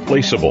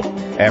irreplaceable.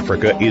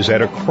 Africa is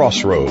at a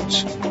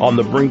crossroads, on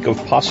the brink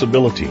of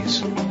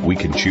possibilities. We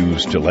can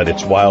choose to let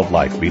its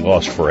wildlife be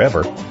lost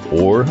forever,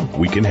 or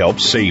we can help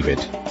save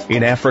it.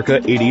 In Africa,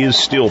 it is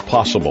still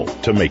possible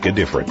to make a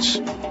difference.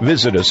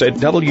 Visit us at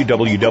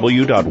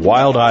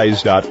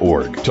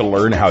www.wildeyes.org to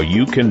learn how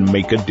you can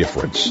make a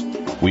difference.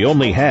 We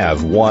only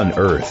have one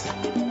Earth.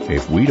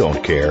 If we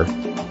don't care,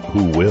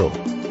 who will?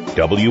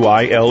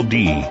 WILDIZE.org.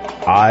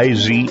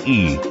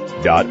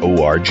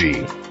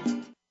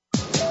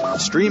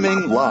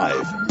 Streaming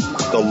live,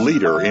 the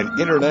leader in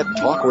Internet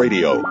Talk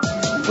Radio,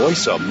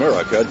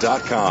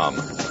 VoiceAmerica.com.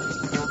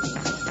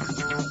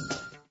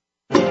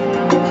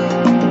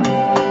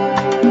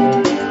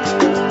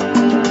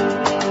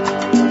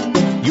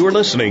 You're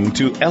listening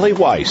to Ellie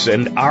Weiss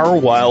and Our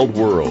Wild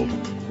World.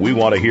 We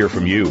want to hear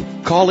from you.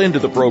 Call into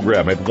the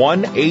program at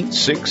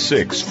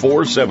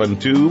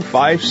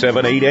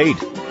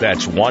 1-866-472-5788.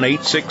 That's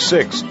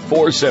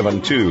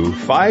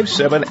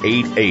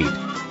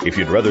 1-866-472-5788. If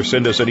you'd rather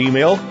send us an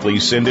email,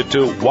 please send it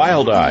to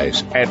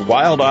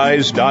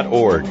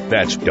wildeyes@wildeyes.org.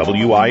 That's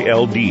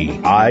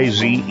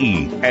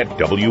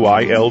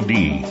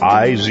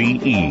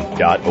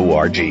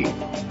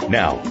WILDIZE@WILDIZE.org.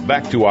 Now,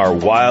 back to our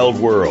wild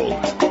world.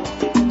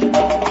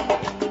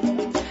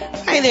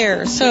 Hi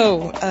there.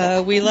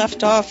 So we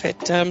left off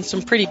at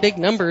some pretty big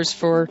numbers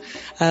for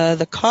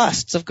the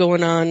costs of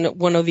going on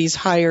one of these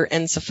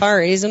higher-end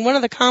safaris. And one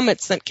of the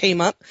comments that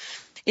came up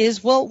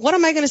is, well, what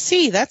am I going to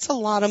see? That's a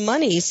lot of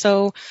money.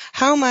 So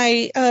how am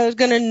I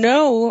going to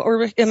know,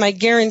 or am I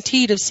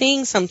guaranteed of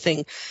seeing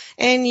something?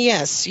 And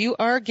yes, you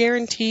are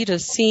guaranteed of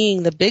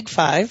seeing the big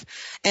five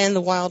and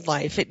the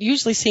wildlife. It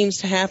usually seems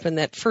to happen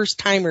that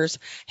first-timers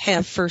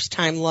have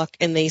first-time luck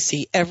and they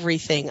see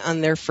everything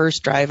on their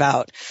first drive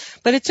out.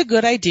 But it's a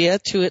good idea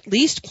to at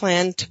least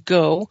plan to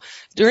go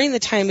during the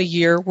time of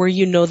year where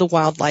you know the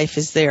wildlife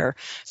is there.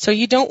 So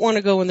you don't want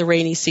to go in the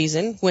rainy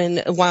season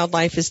when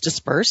wildlife is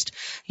dispersed.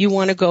 You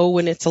want to go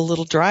when it's a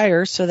little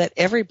drier so that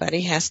everybody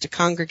has to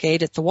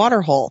congregate at the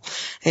water hole.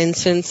 And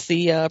since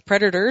the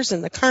predators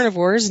and the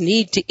carnivores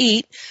need to eat,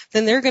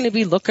 then they're going to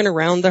be looking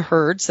around the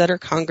herds that are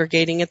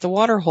congregating at the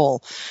water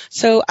hole.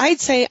 So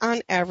I'd say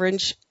on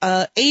average,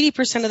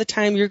 80% of the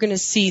time you're going to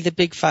see the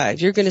big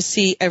five. You're going to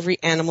see every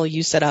animal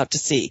you set out to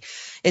see,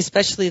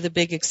 especially the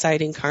big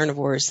exciting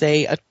carnivores,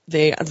 the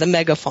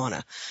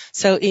megafauna.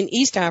 So in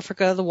East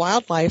Africa, the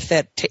wildlife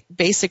that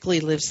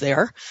basically lives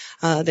there,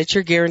 that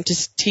you're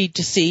guaranteed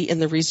to see in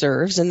the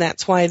reserves, and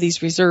that's why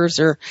these reserves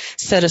are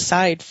set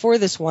aside for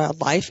this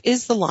wildlife,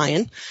 is the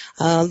lion.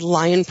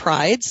 Lion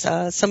prides.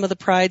 Some of the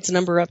prides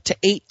number up to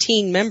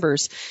 18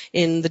 members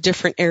in the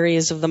different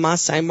areas of the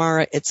Masai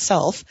Mara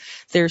itself.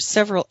 There's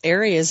several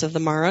areas of the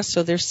Mara,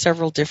 so there's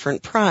several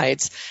different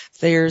prides.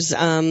 There's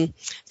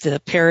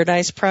the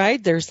Paradise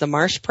Pride, there's the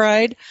Marsh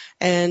Pride,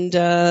 and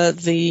I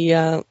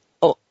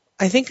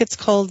think it's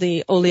called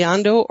the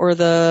Oleando or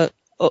the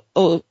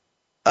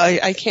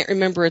I can't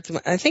remember it.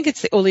 I think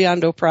it's the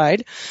Oleando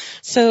Pride.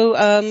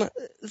 So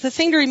the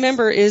thing to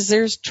remember is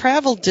there's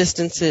travel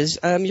distances.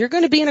 You're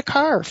going to be in a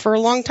car for a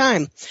long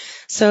time.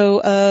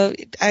 So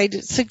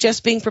I'd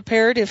suggest being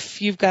prepared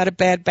if you've got a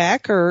bad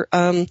back or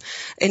an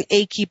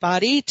achy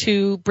body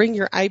to bring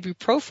your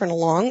ibuprofen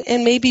along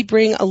and maybe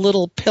bring a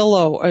little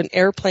pillow, an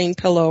airplane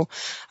pillow,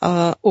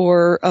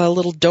 or a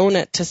little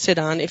donut to sit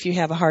on if you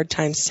have a hard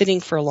time sitting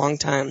for a long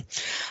time.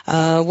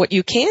 What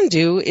you can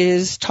do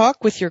is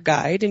talk with your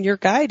guide, and your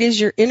guide is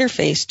your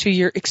interface to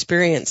your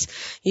experience.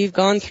 You've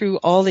gone through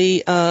all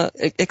the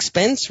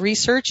expense,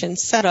 research, and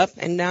setup,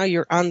 and now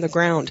you're on the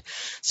ground.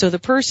 So the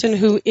person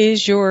who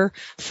is your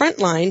front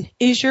line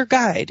is your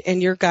guide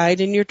and your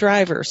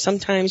driver.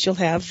 Sometimes you'll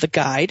have the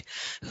guide,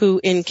 who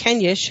in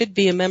Kenya should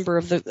be a member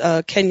of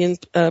the Kenyan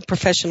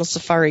Professional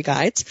Safari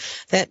Guides.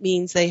 That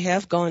means they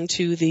have gone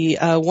to the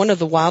one of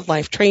the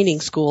wildlife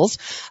training schools.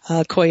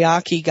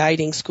 Koyaki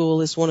Guiding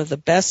School is one of the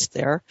best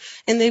there,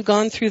 and they've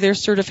gone through their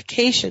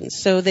certifications,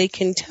 so they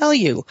can tell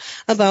you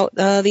about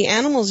the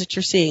animals that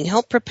you're seeing,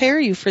 help prepare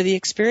you for the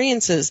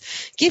experiences,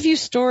 give you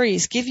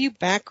stories, give you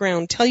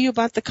background, tell you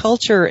about the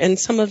culture and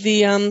some of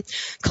the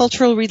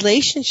cultural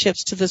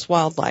relationships to this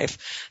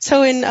wildlife.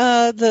 So in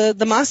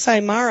the Masai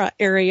Mara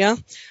area,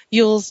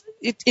 it's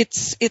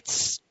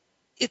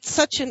it's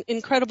such an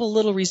incredible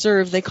little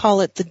reserve. They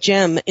call it the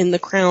gem in the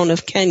crown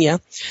of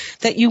Kenya,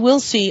 that you will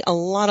see a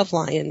lot of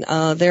lion.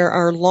 There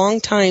are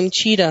long-time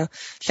cheetah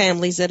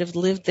families that have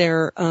lived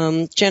there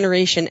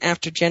generation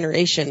after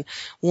generation.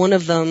 One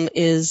of them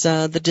is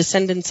the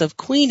descendants of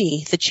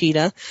Queenie the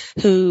cheetah,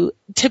 who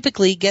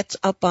typically gets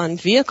up on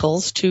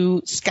vehicles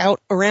to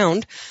scout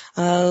around.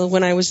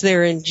 When I was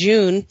there in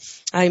June,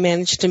 I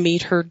managed to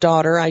meet her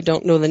daughter. I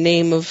don't know the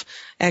name of,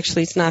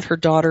 actually it's not her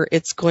daughter,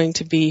 it's going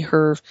to be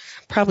her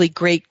probably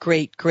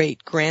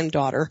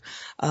great-great-great-granddaughter,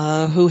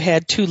 who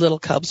had 2 little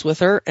cubs with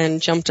her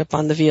and jumped up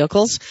on the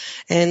vehicles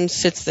and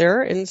sits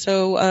there. And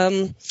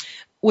so,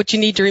 what you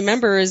need to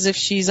remember is if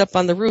she's up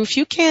on the roof,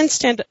 you can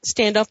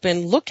stand up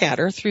and look at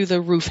her through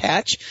the roof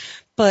hatch,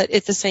 but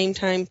at the same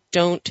time,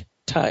 don't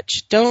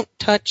touch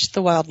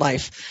the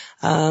wildlife.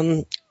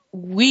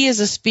 We as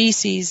a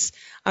species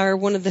are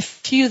one of the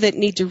few that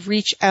need to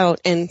reach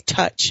out and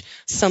touch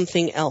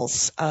something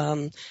else.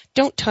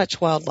 Don't touch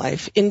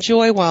wildlife.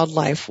 Enjoy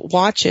wildlife.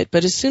 Watch it.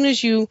 But as soon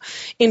as you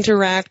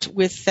interact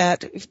with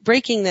that,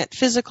 breaking that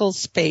physical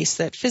space,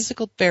 that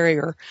physical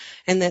barrier,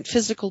 and that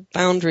physical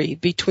boundary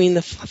between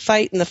the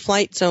fight and the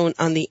flight zone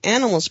on the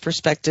animal's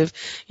perspective,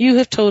 you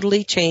have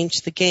totally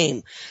changed the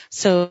game.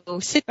 So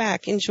sit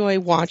back, enjoy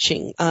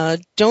watching.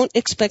 Don't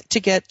expect to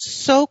get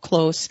so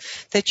close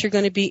that you're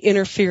going to be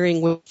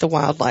interfering with the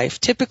wildlife.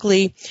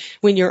 Typically,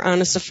 when you're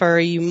on a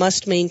safari, you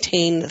must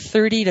maintain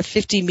 30 to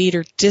 50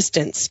 meter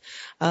distance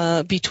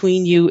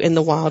between you and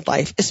the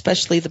wildlife,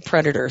 especially the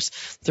predators.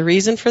 The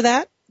reason for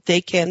that?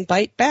 They can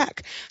bite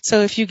back.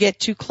 So if you get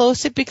too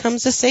close, it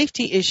becomes a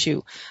safety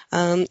issue.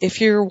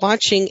 If you're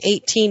watching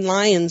 18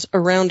 lions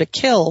around a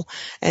kill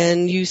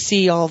and you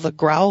see all the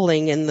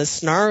growling and the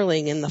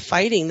snarling and the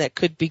fighting that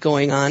could be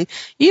going on,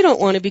 you don't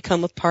want to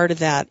become a part of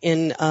that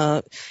in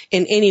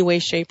any way,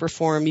 shape, or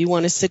form. You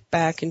want to sit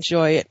back,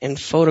 enjoy it, and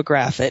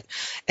photograph it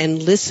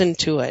and listen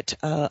to it.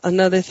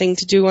 Another thing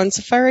to do on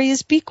safari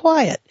is be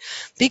quiet.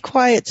 Be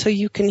quiet so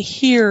you can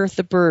hear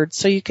the birds,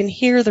 so you can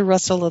hear the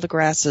rustle of the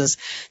grasses,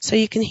 so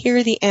you can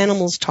hear the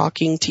animals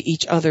talking to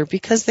each other,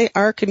 because they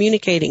are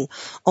communicating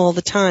all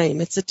the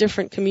time. It's a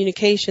different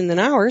communication than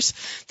ours.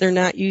 They're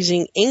not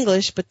using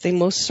English, but they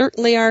most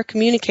certainly are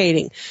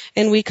communicating.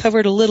 And we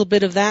covered a little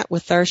bit of that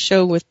with our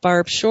show with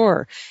Barb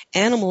Shore.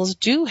 Animals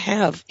do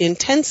have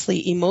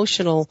intensely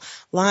emotional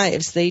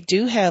lives. They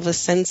do have a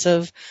sense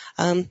of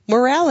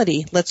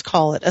morality, let's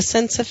call it, a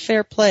sense of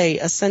fair play,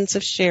 a sense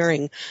of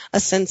sharing,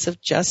 a sense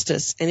of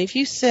justice. And if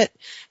you sit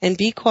and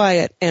be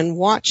quiet and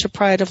watch a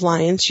pride of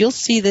lions, you'll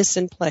see this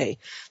in play.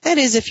 That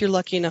is, if you're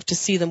lucky enough to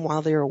see them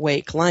while they're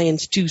awake.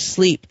 Lions do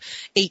sleep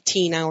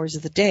 18 hours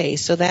of the day,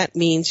 so that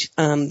means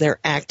they're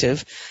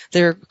active.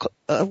 They're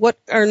what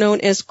are known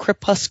as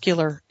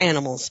crepuscular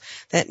animals.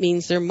 That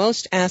means they're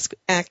most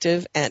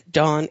active at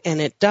dawn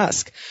and at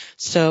dusk.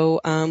 So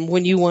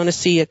when you want to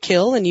see a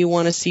kill and you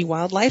want to see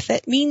wildlife,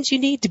 that means you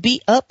need to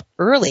be up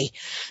early.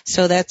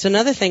 So that's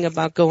another thing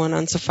about going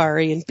on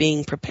safari and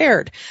being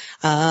prepared.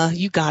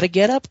 You got to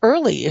get up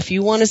early. If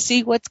you want to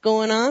see what's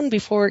going on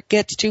before it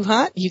gets too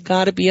hot, you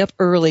got to be up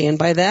early. And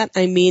by that,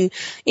 I mean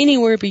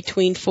anywhere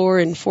between 4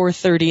 and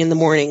 4:30 in the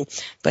morning.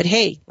 But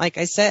hey, like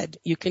I said,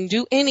 you can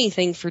do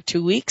anything for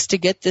 2 weeks to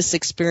get this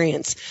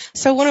experience.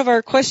 So one of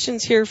our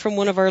questions here from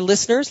one of our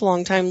listeners,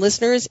 longtime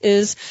listeners,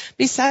 is,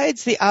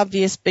 besides the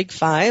obvious big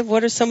 5,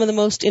 what are some of the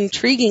most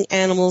intriguing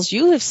animals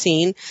you have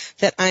seen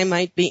that I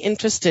might be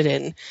interested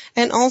in?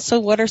 And also,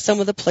 what are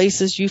some of the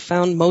places you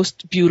found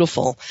most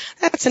beautiful?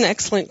 That's an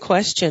excellent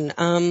question.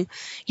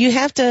 You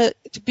have to,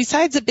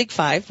 besides the big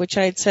 5, which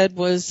I had said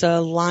was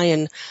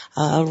lion,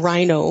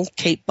 rhino,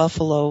 Cape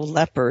buffalo,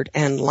 leopard,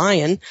 and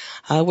lion,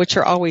 which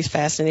are always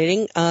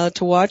fascinating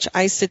to watch.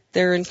 I sit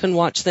there and can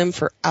watch them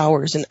for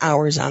hours and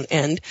hours on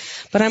end.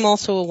 But I'm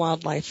also a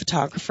wildlife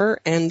photographer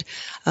and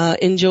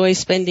enjoy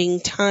spending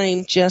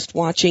time just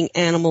watching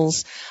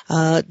animals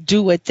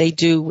do what they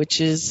do, which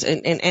is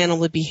an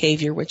animal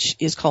behavior, which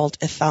is called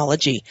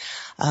ethology.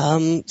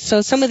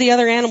 So some of the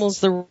other animals,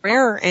 the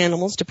rarer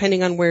animals,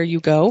 depending on where you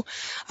go,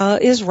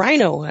 is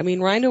rhino. I mean,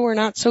 rhino are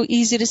not so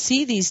easy to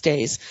see these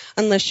days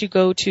unless you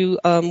go to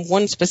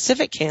one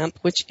specific camp,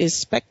 which is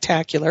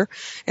spectacular,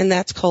 and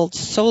that's called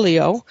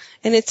Solio,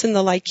 and it's in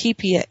the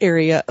Laikipia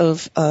area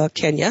of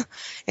Kenya,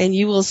 and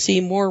you will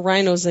see more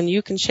rhinos than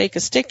you can shake a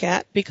stick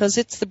at, because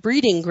it's the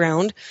breeding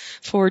ground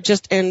for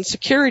and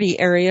security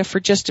area for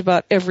just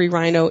about every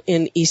rhino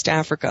in East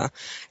Africa.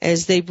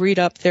 As they breed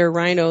up their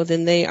rhino,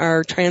 then they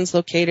are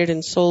translocated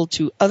and sold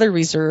to other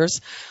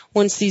reserves.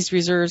 Once these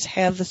reserves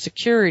have the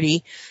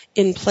security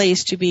in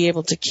place to be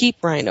able to keep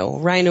rhino.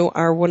 Rhino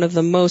are one of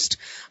the most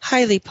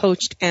highly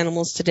poached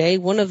animals today,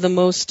 one of the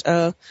most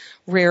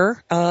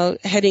rare,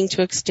 heading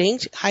to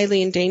extinct,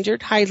 highly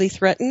endangered, highly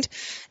threatened.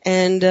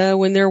 And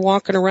when they're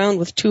walking around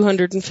with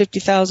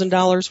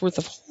 $250,000 worth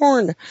of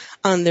horn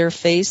on their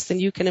face, then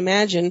you can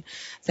imagine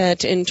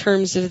that in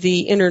terms of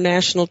the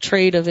international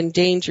trade of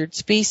endangered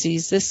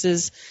species, this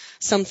is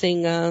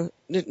something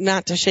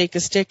not to shake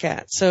a stick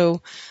at.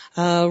 So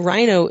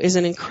rhino is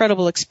an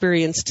incredible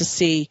experience to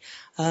see.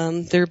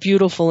 They're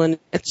beautiful, and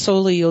at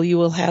Soleil you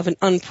will have an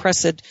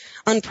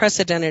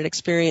unprecedented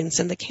experience,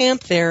 and the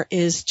camp there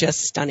is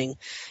just stunning.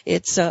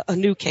 It's a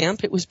new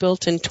camp. It was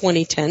built in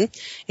 2010.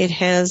 It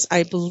has,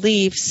 I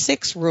believe,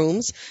 6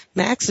 rooms,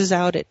 maxes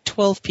out at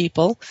 12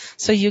 people,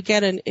 so you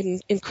get an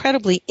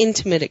incredibly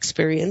intimate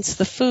experience.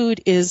 The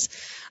food is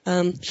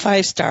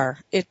 5-star.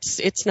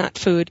 It's not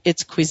food,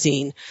 it's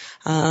cuisine.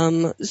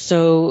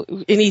 So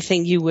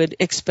anything you would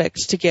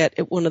expect to get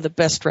at one of the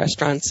best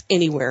restaurants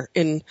anywhere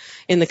in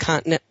the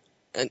continent,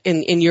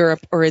 in Europe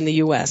or in the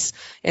U.S.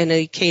 And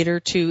they cater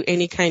to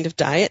any kind of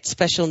diet,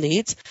 special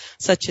needs,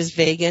 such as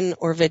vegan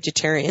or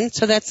vegetarian.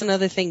 So that's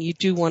another thing you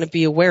do want to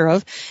be aware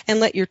of,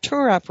 and let your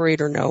tour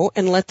operator know,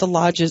 and let the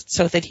lodges,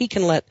 so that he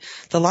can let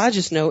the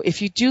lodges know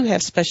if you do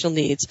have special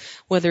needs,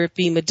 whether it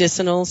be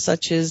medicinal,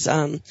 such as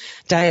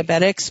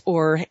diabetics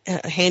or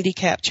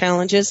handicap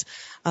challenges.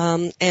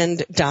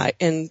 And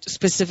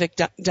specific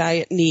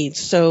diet needs.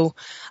 So,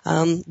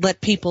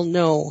 let people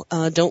know,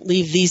 don't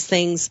leave these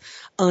things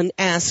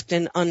unasked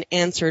and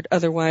unanswered.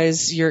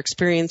 Otherwise, your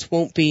experience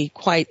won't be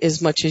quite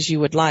as much as you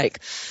would like.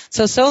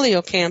 So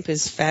Soleil Camp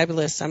is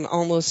fabulous. I'm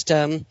almost,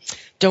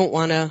 don't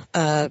want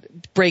to,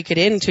 break it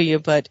into you,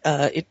 but,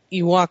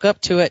 you walk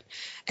up to it,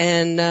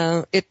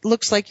 and it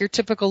looks like your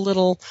typical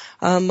little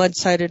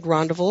mud-sided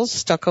rondables,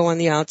 stucco on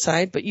the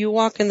outside, but you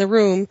walk in the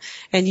room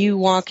and you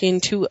walk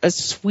into a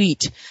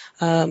suite.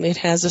 It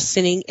has a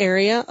sitting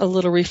area, a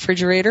little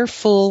refrigerator,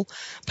 full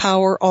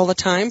power all the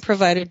time,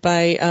 provided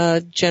by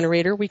a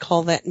generator. We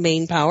call that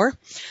main power.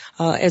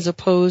 As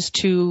opposed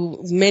to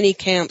many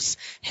camps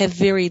have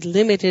very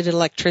limited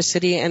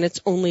electricity, and it's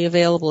only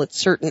available at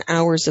certain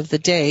hours of the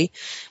day,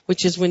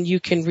 which is when you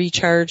can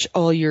recharge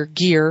all your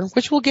gear,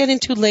 which we'll get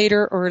into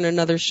later or in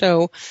another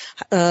show,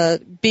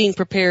 being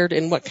prepared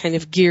and what kind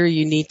of gear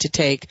you need to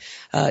take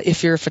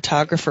if you're a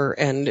photographer,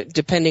 and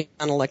depending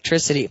on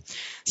electricity.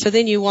 So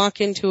then you walk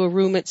into a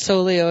room at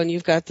Soleil, and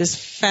you've got this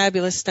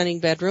fabulous, stunning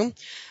bedroom.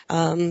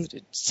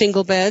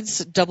 Single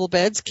beds, double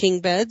beds, king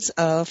beds,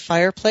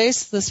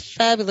 fireplace, this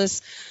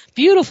fabulous,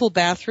 beautiful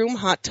bathroom,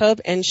 hot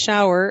tub, and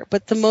shower.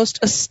 But the most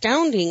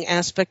astounding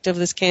aspect of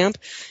this camp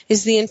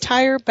is the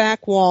entire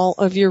back wall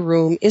of your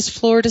room is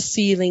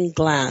floor-to-ceiling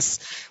glass,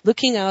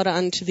 looking out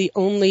onto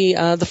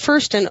the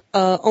first and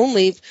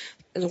only,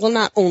 well,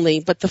 not only,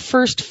 but the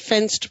first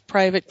fenced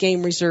private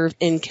game reserve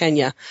in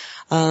Kenya,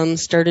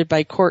 started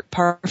by Court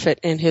Parfit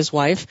and his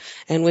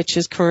wife, and which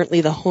is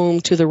currently the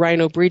home to the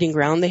rhino breeding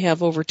ground. They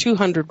have over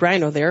 200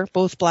 rhino there,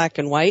 both black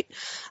and white.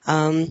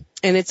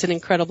 And it's an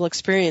incredible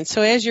experience.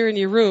 So as you're in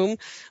your room,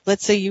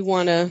 let's say you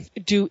want to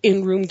do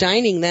in-room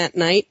dining that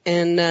night,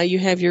 and you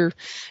have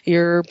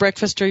your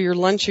breakfast or your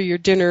lunch or your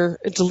dinner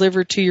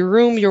delivered to your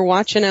room. You're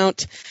watching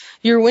out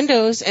your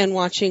windows and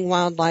watching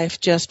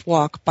wildlife just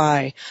walk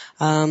by.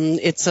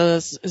 It's a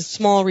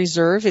small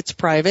reserve. It's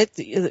private.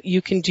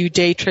 You can do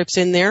day trips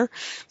in there,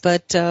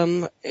 but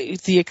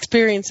the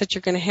experience that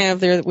you're going to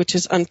have there, which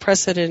is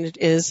unprecedented,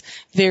 is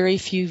very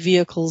few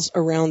vehicles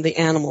around the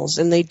animals.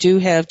 And they do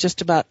have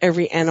just about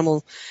every animal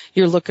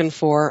you're looking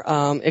for,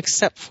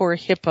 except for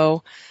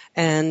hippo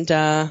and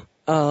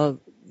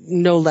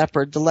no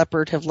leopard. The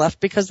leopard have left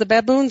because the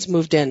baboons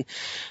moved in.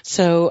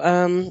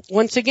 So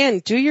once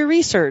again, do your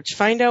research.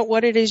 Find out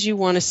what it is you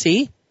want to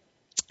see.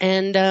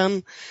 And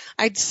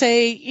I'd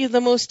say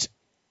the most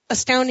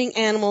astounding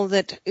animal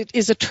that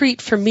is a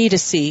treat for me to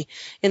see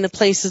in the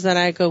places that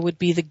I go would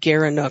be the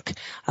Gerenuk.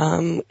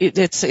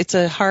 It's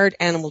a hard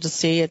animal to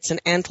see. It's an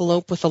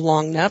antelope with a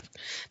long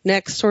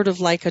neck, sort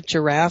of like a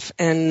giraffe,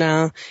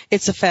 and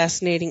it's a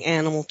fascinating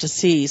animal to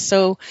see.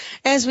 So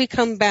as we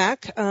come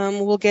back,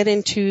 we'll get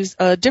into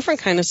a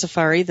different kind of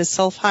safari, the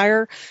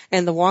self-hire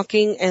and the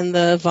walking and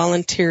the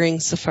volunteering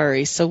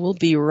safari. So we'll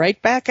be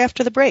right back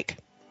after the break.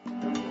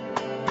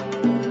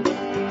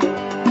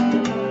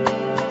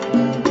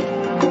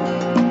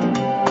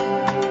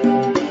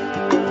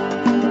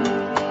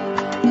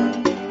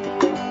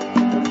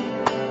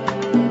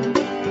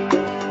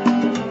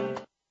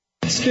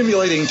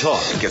 Stimulating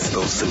talk. It gets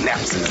those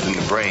synapses in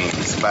the brain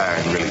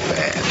firing really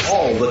fast.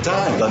 All the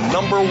time. The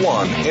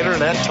 #1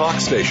 Internet talk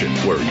station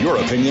where your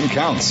opinion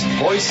counts.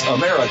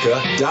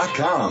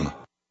 VoiceAmerica.com.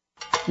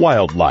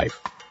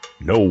 Wildlife.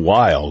 No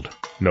wild,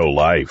 no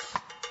life.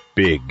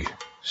 Big,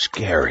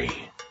 scary,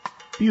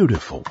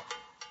 beautiful.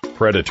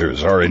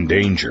 Predators are in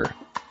danger.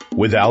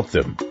 Without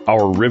them,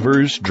 our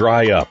rivers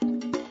dry up.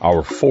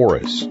 Our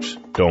forests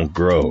don't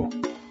grow.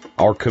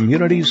 Our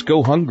communities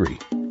go hungry.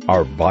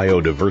 Our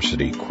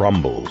biodiversity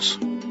crumbles.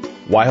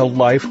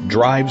 Wildlife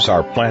drives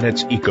our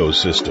planet's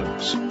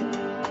ecosystems.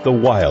 The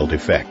Wild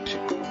Effect.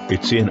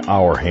 It's in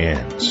our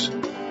hands.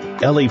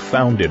 Ellie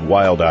founded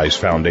Wild Eyes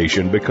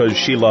Foundation because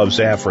she loves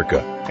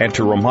Africa, and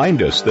to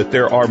remind us that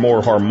there are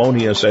more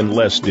harmonious and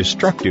less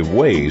destructive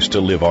ways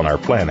to live on our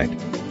planet.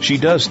 She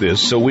does this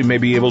so we may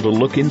be able to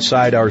look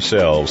inside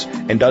ourselves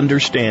and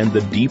understand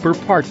the deeper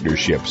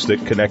partnerships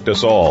that connect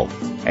us all,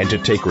 and to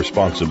take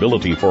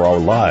responsibility for our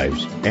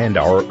lives and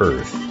our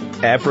Earth.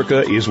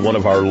 Africa is one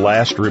of our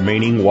last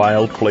remaining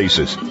wild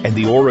places and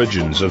the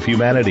origins of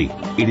humanity.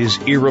 It is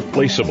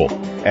irreplaceable.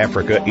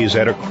 Africa is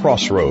at a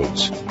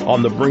crossroads,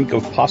 on the brink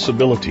of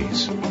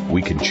possibilities.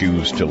 We can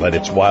choose to let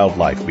its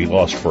wildlife be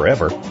lost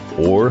forever,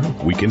 or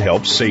we can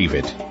help save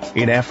it.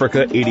 In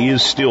Africa, it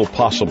is still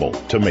possible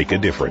to make a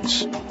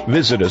difference.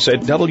 Visit us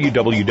at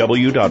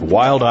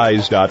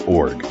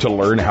www.wildeyes.org to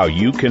learn how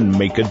you can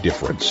make a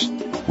difference.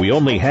 We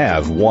only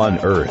have one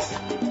Earth.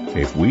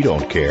 If we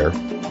don't care,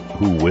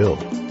 who will?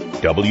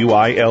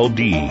 WILDIZE.org.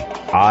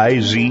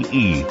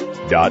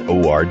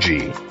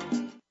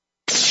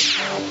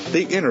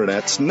 The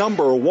Internet's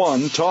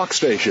 #1 talk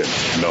station.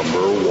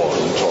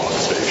 #1 talk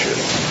station.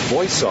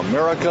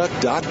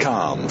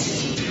 VoiceAmerica.com.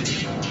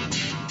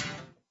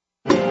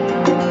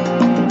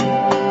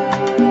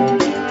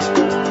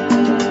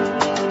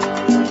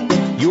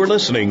 You're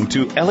listening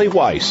to Ellie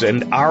Weiss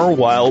and Our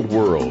Wild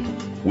World.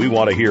 We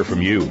want to hear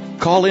from you.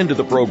 Call into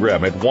the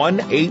program at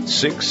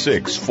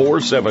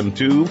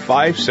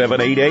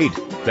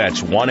 1-866-472-5788.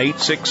 That's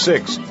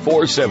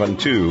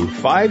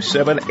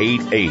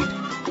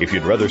 1-866-472-5788. If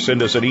you'd rather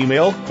send us an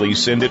email,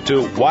 please send it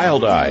to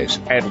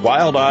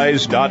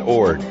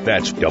wildeyes@wildeyes.org.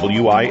 That's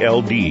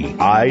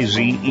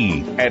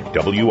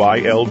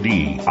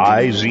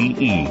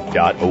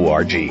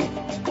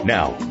WILDIZE@WILDIZE.org.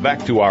 Now,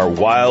 back to our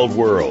wild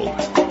world.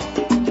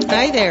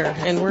 Hi there,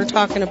 and we're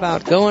talking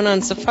about going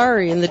on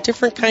safari and the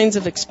different kinds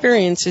of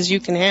experiences you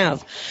can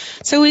have.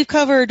 So we've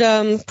covered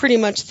pretty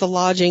much the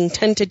lodging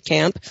tented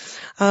camp.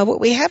 What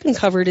we haven't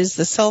covered is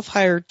the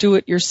self-hire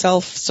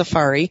do-it-yourself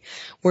safari,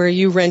 where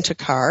you rent a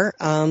car,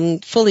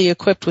 fully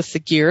equipped with the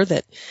gear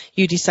that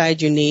you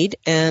decide you need,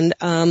 and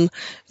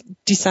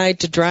decide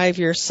to drive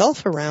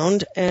yourself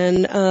around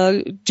and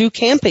do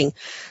camping.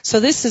 So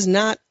this is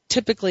not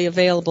typically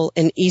available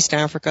in East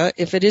Africa.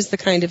 If it is the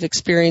kind of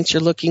experience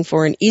you're looking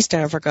for in East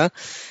Africa,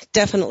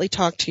 definitely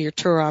talk to your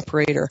tour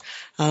operator.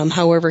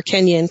 However,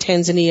 Kenya and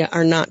Tanzania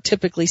are not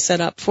typically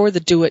set up for the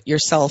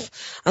do-it-yourself,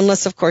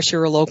 unless, of course,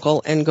 you're a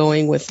local and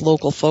going with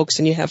local folks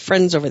and you have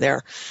friends over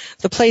there.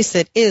 The place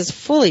that is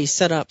fully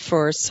set up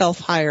for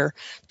self-hire,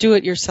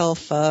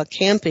 do-it-yourself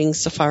camping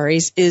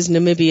safaris is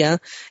Namibia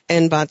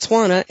and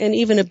Botswana, and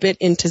even a bit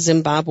into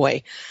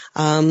Zimbabwe.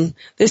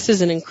 This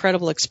is an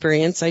incredible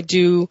experience. I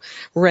do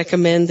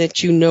recommend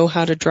that you know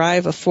how to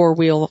drive a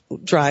four-wheel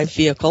drive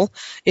vehicle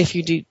if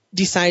you do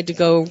decide to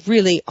go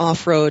really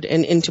off-road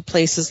and into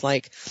places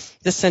like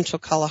the Central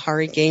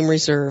Kalahari Game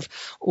Reserve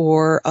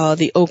or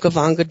the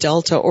Okavango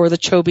Delta or the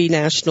Chobe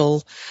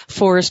National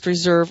Forest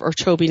Reserve or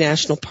Chobe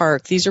National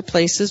Park. These are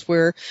places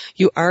where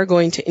you are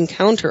going to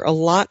encounter a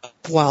lot of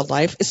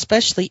wildlife,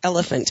 especially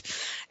elephant.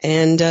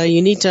 And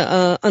you need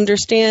to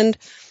understand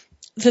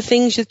the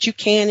things that you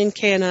can and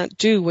cannot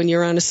do when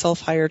you're on a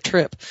self-hire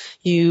trip.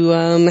 You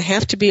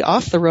have to be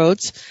off the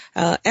roads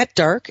at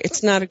dark.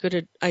 It's not a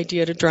good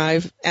idea to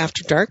drive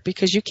after dark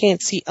because you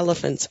can't see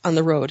elephants on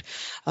the road.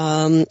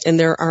 And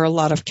there are a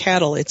lot of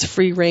cattle. It's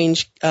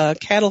free-range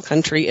cattle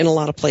country in a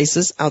lot of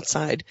places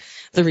outside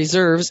the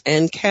reserves,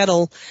 and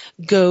cattle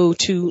go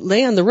to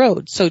lay on the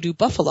road. So do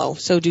buffalo.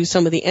 So do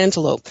some of the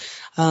antelope.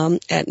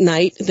 At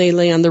night, they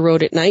lay on the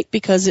road at night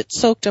because it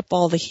soaked up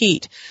all the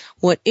heat.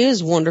 What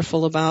is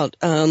wonderful about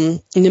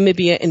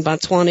Namibia and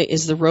Botswana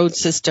is the road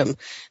system.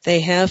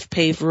 They have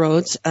paved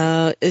roads.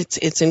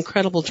 It's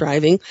incredible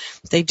driving.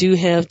 They do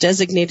have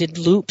designated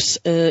loops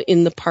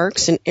in the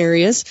parks and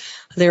areas.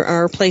 There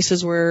are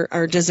places where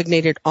are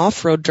designated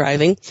off-road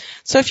driving.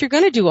 So if you're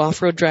going to do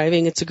off-road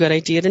driving, it's a good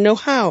idea to know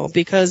how,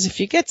 because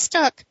if you get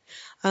stuck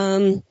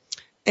and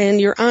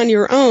you're on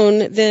your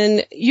own,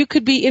 then you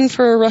could be in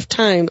for a rough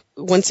time.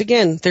 Once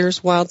again,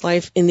 there's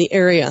wildlife in the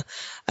area,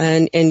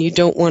 and you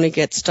don't want to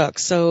get stuck.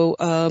 So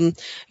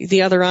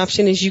the other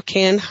option is you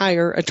can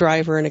hire a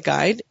driver and a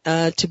guide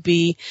to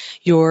be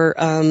your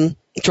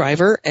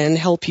driver and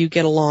help you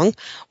get along,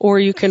 or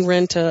you can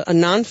rent a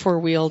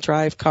non-four-wheel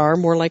drive car,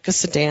 more like a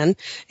sedan,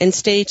 and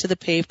stay to the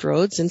paved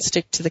roads and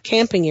stick to the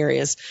camping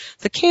areas.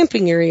 The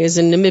camping areas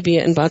in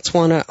Namibia and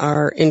Botswana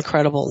are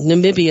incredible.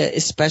 Namibia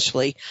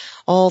especially,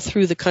 all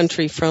through the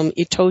country from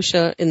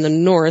Etosha in the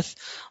north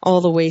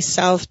all the way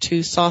south to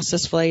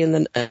Sossusvlei in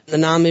the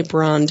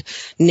Namibrand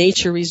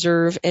Nature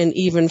Reserve, and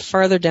even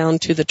farther down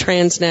to the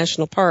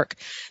Transnational Park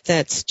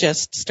that's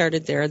just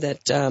started there,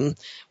 that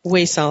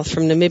way south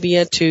from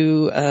Namibia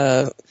to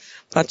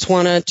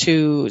Botswana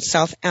to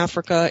South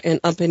Africa and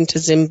up into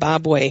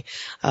Zimbabwe.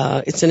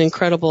 It's an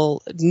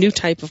incredible new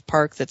type of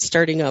park that's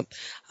starting up,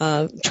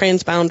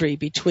 transboundary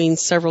between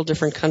several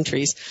different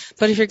countries.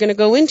 But if you're going to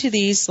go into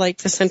these, like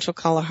the Central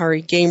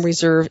Kalahari Game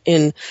Reserve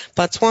in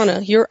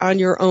Botswana, you're on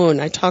your own.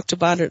 I talked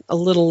about it a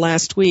little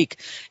last week.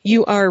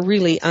 You are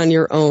really on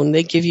your own.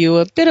 They give you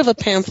a bit of a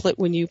pamphlet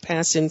when you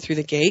pass in through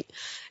the gate,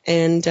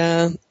 and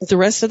the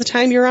rest of the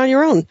time you're on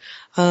your own.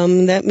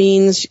 That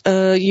means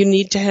you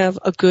need to have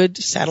a good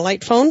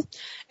satellite phone,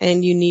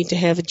 and you need to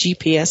have a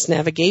GPS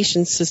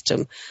navigation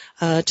system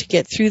to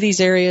get through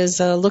these areas.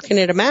 Looking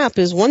at a map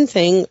is one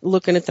thing,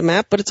 looking at the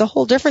map, but it's a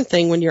whole different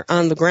thing when you're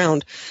on the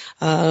ground,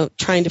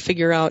 trying to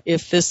figure out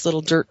if this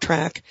little dirt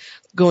track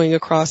going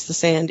across the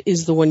sand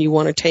is the one you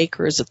want to take,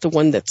 or is it the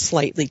one that's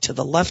slightly to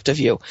the left of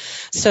you?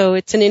 So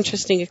it's an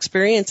interesting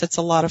experience. It's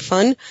a lot of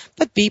fun,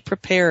 but be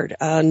prepared.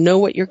 Know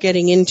what you're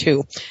getting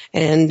into,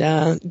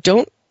 and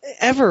don't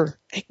ever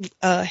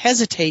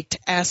hesitate to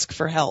ask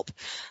for help.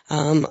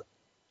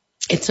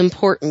 It's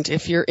important.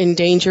 If you're in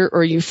danger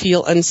or you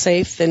feel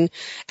unsafe, then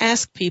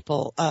ask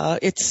people.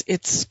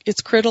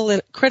 It's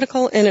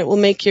critical, and it will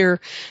make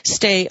your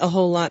stay a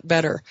whole lot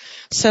better.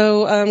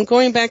 So,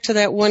 going back to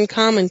that one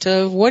comment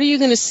of what are you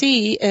going to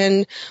see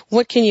and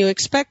what can you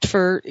expect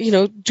for,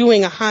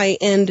 doing a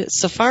high-end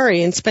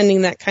safari and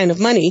spending that kind of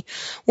money.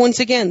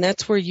 Once again,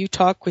 that's where you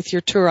talk with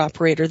your tour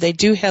operator. They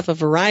do have a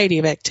variety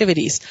of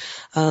activities.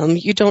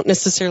 You don't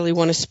necessarily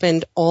want to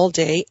spend all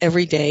day,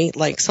 every day,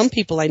 like some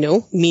people I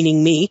know,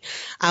 meaning me,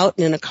 out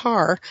in a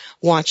car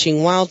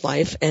watching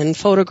wildlife and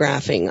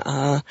photographing.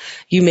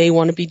 You may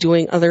want to be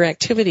doing other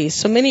activities.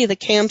 So many of the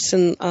camps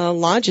and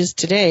lodges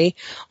today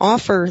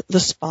offer the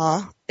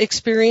spa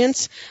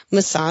experience,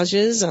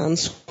 massages,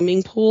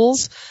 swimming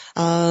pools,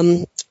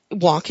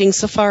 walking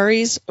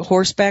safaris,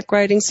 horseback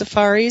riding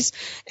safaris,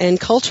 and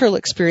cultural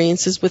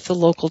experiences with the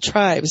local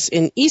tribes.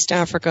 In East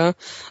Africa,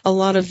 a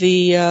lot of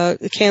the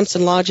camps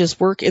and lodges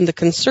work in the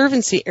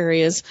conservancy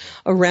areas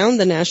around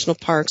the national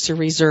parks or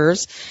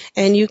reserves,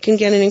 and you can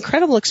get an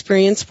incredible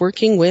experience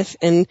working with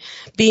and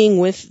being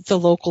with the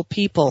local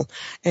people,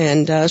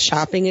 and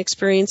shopping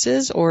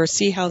experiences, or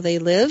see how they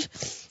live,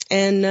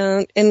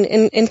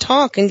 and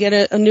talk and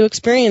get a new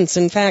experience.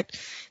 In fact,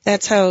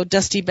 that's how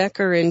Dusty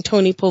Becker and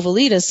Tony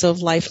Povolitis of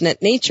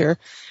LifeNet Nature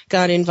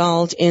got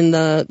involved in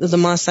the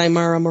Masai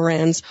Mara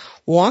Moran's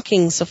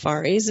walking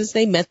safaris, as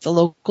they met the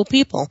local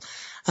people.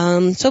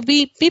 So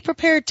be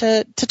prepared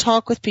to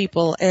talk with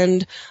people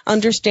and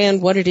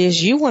understand what it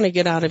is you want to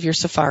get out of your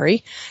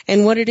safari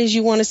and what it is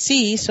you want to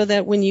see, so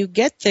that when you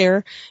get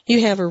there,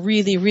 you have a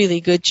really,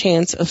 really good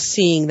chance of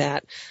seeing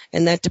that.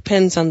 And that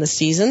depends on the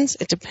seasons,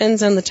 it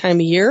depends on the time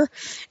of year,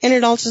 and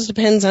it also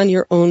depends on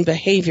your own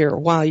behavior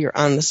while you're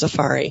on the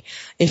safari.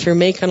 If you're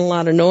making a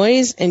lot of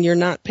noise and you're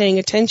not paying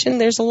attention,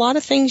 there's a lot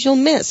of things you'll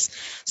miss.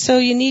 So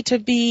you need to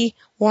be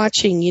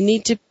watching. You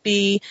need to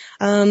be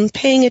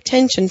paying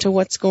attention to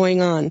what's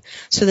going on,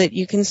 so that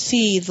you can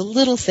see the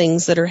little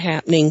things that are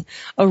happening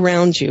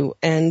around you.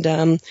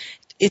 And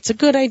it's a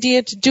good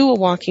idea to do a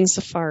walking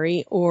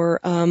safari or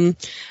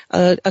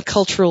a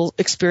cultural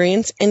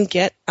experience and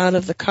get out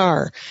of the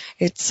car.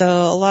 It's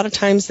a lot of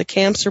times the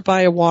camps are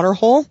by a water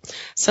hole.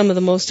 Some of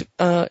the most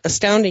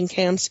astounding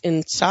camps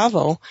in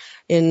Tsavo,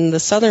 in the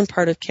southern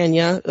part of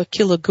Kenya,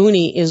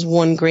 Kilaguni is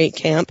one great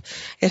camp.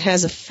 It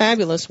has a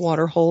fabulous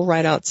water hole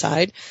right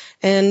outside.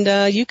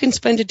 And you can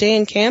spend a day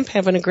in camp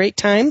having a great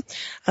time,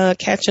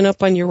 catching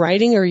up on your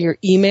writing or your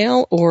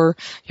email or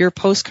your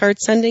postcard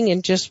sending,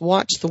 and just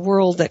watch the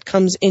world that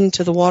comes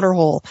into the water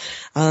hole.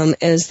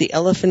 As the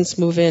elephants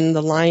move in,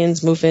 the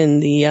lions move in,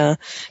 the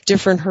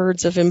different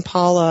herds of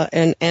impala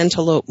and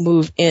antelope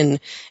move in.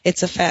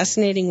 It's a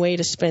fascinating way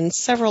to spend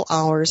several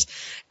hours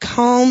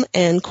calm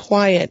and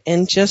quiet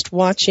and just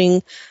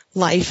watching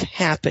life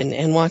happen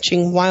and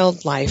watching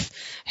wildlife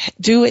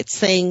do its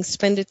thing,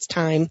 spend its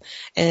time.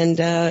 And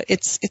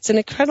it's an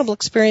incredible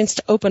experience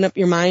to open up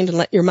your mind and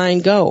let your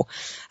mind go,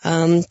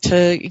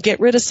 to get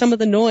rid of some of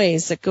the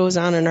noise that goes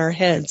on in our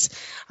heads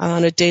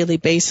on a daily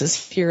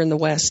basis here in the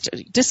West.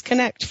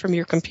 Disconnect from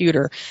your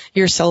computer,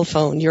 your cell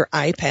phone, your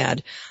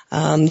iPad,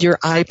 your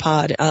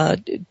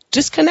iPod.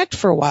 Disconnect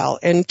for a while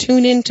and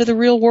tune into the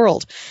real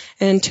world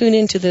and tune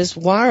into this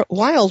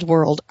wild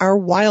world, our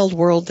wild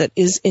world that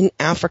is in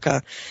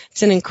Africa.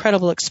 It's an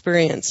incredible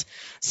experience.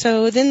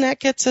 So then that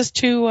gets us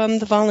to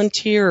the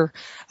volunteer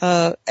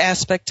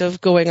aspect of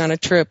going on a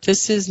trip.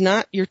 This is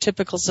not your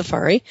typical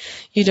safari.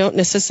 You don't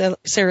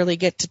necessarily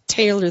get to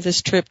tailor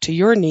this trip to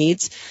your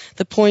needs.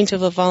 The point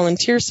of a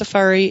volunteer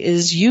safari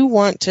is you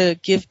want to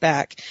give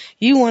back.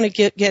 You want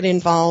to get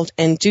involved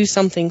and do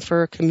something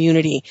for a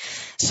community.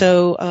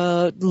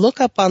 So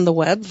look up on the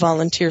web,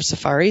 volunteer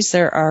safaris.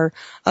 There are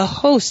a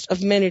host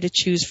of many to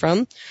choose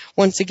from.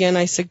 Once again,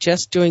 I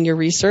suggest doing your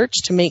research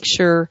to make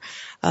sure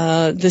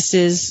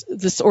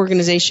this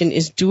organization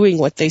is doing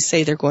what they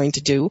say they're going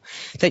to do,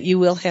 that you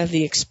will have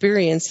the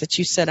experience that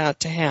you set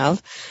out to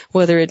have,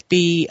 whether it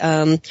be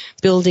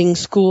building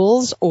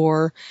schools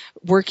or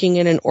working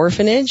in an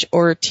orphanage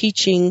or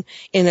teaching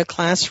in a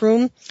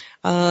classroom.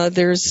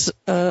 There's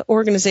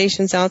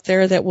organizations out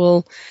there that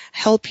will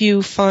help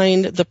you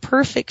find the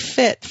perfect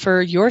fit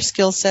for your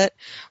skill set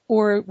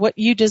or what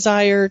you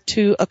desire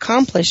to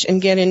accomplish and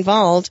get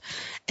involved,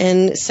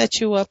 and set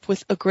you up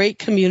with a great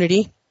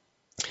community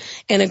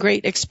and a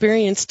great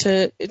experience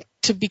to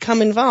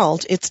become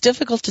involved. It's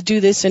difficult to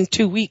do this in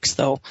 2 weeks,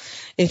 though.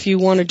 If you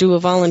want to do a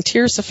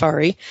volunteer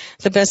safari,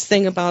 the best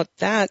thing about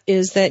that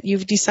is that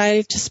you've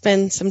decided to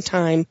spend some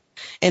time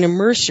and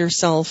immerse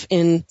yourself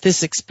in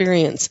this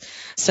experience.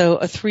 So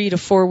a 3 to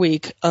 4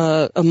 week,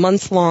 a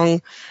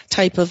month-long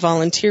type of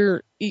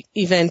volunteer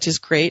event is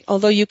great,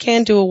 although you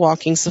can do a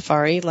walking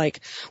safari like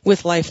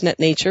with LifeNet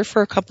Nature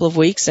for a couple of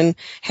weeks and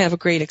have a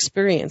great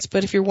experience.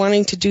 But if you're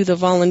wanting to do the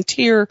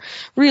volunteer,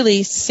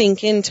 really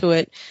sink into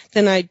it,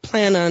 then I'd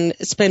plan on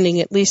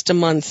spending at least a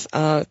month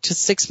to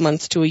 6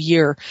 months to a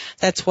year.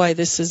 That's why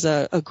this is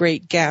a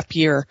great gap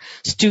year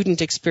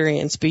student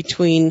experience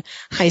between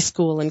high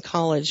school and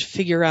college.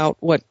 Figure out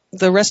what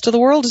the rest of the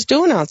world is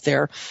doing out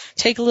there.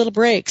 Take a little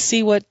break,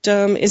 see what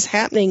is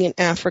happening in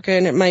Africa,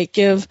 and it might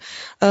give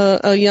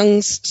a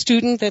young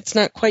student that's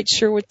not quite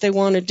sure what they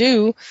want to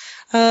do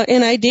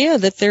an idea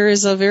that there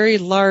is a very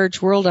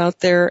large world out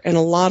there and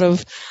a lot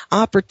of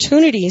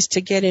opportunities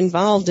to get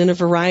involved in a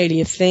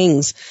variety of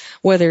things,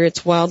 whether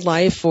it's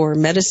wildlife or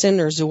medicine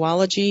or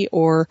zoology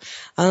or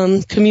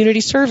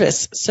community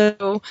service.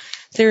 So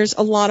there's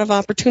a lot of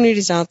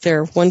opportunities out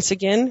there. Once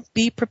again,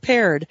 be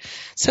prepared.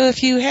 So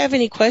if you have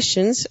any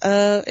questions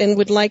and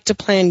would like to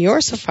plan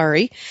your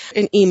safari,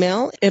 an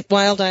email at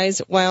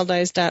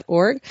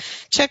wildeyes@wildeyes.org.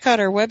 Check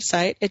out our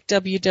website at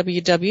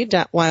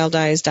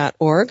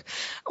www.wildeyes.org,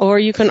 or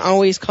you can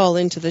always call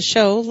into the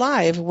show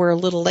live. We're a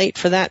little late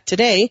for that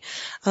today.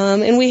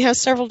 And we have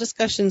several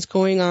discussions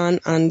going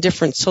on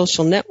different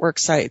social network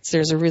sites.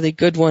 There's a really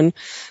good one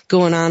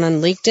going on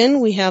LinkedIn.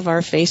 We have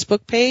our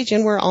Facebook page,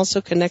 and we're also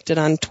connected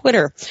on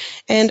Twitter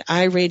and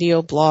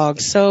iRadio blog.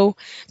 So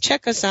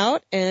check us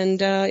out,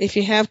 and if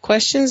you have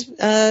questions,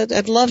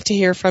 I'd love to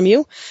hear from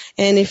you.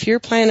 And if you're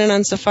planning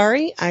on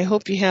safari, I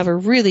hope you have a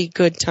really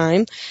good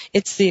time.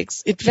 It's the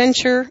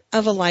adventure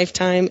of a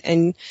lifetime,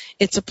 and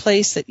it's a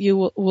place that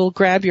you will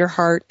grab your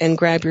heart and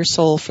grab your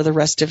soul for the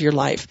rest of your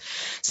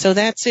life. So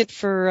that's it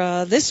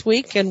for this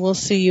week, and we'll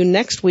see you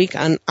next week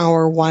on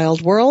Our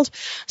Wild World.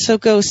 So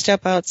go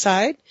step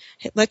outside,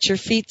 let your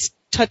feet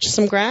touch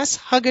some grass,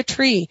 hug a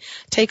tree,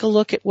 take a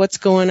look at what's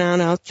going on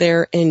out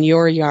there in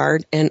your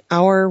yard and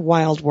our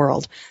wild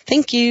world.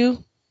 Thank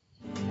you.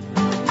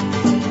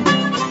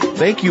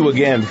 Thank you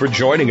again for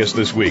joining us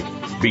this week.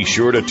 Be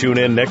sure to tune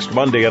in next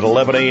Monday at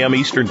 11 a.m.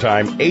 Eastern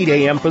Time, 8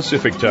 a.m.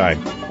 Pacific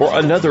Time, for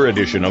another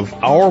edition of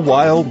Our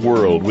Wild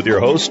World with your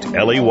host,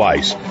 Ellie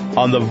Weiss,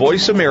 on the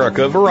Voice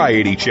America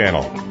Variety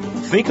Channel.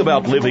 Think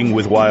about living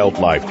with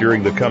wildlife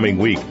during the coming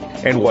week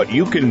and what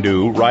you can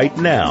do right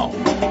now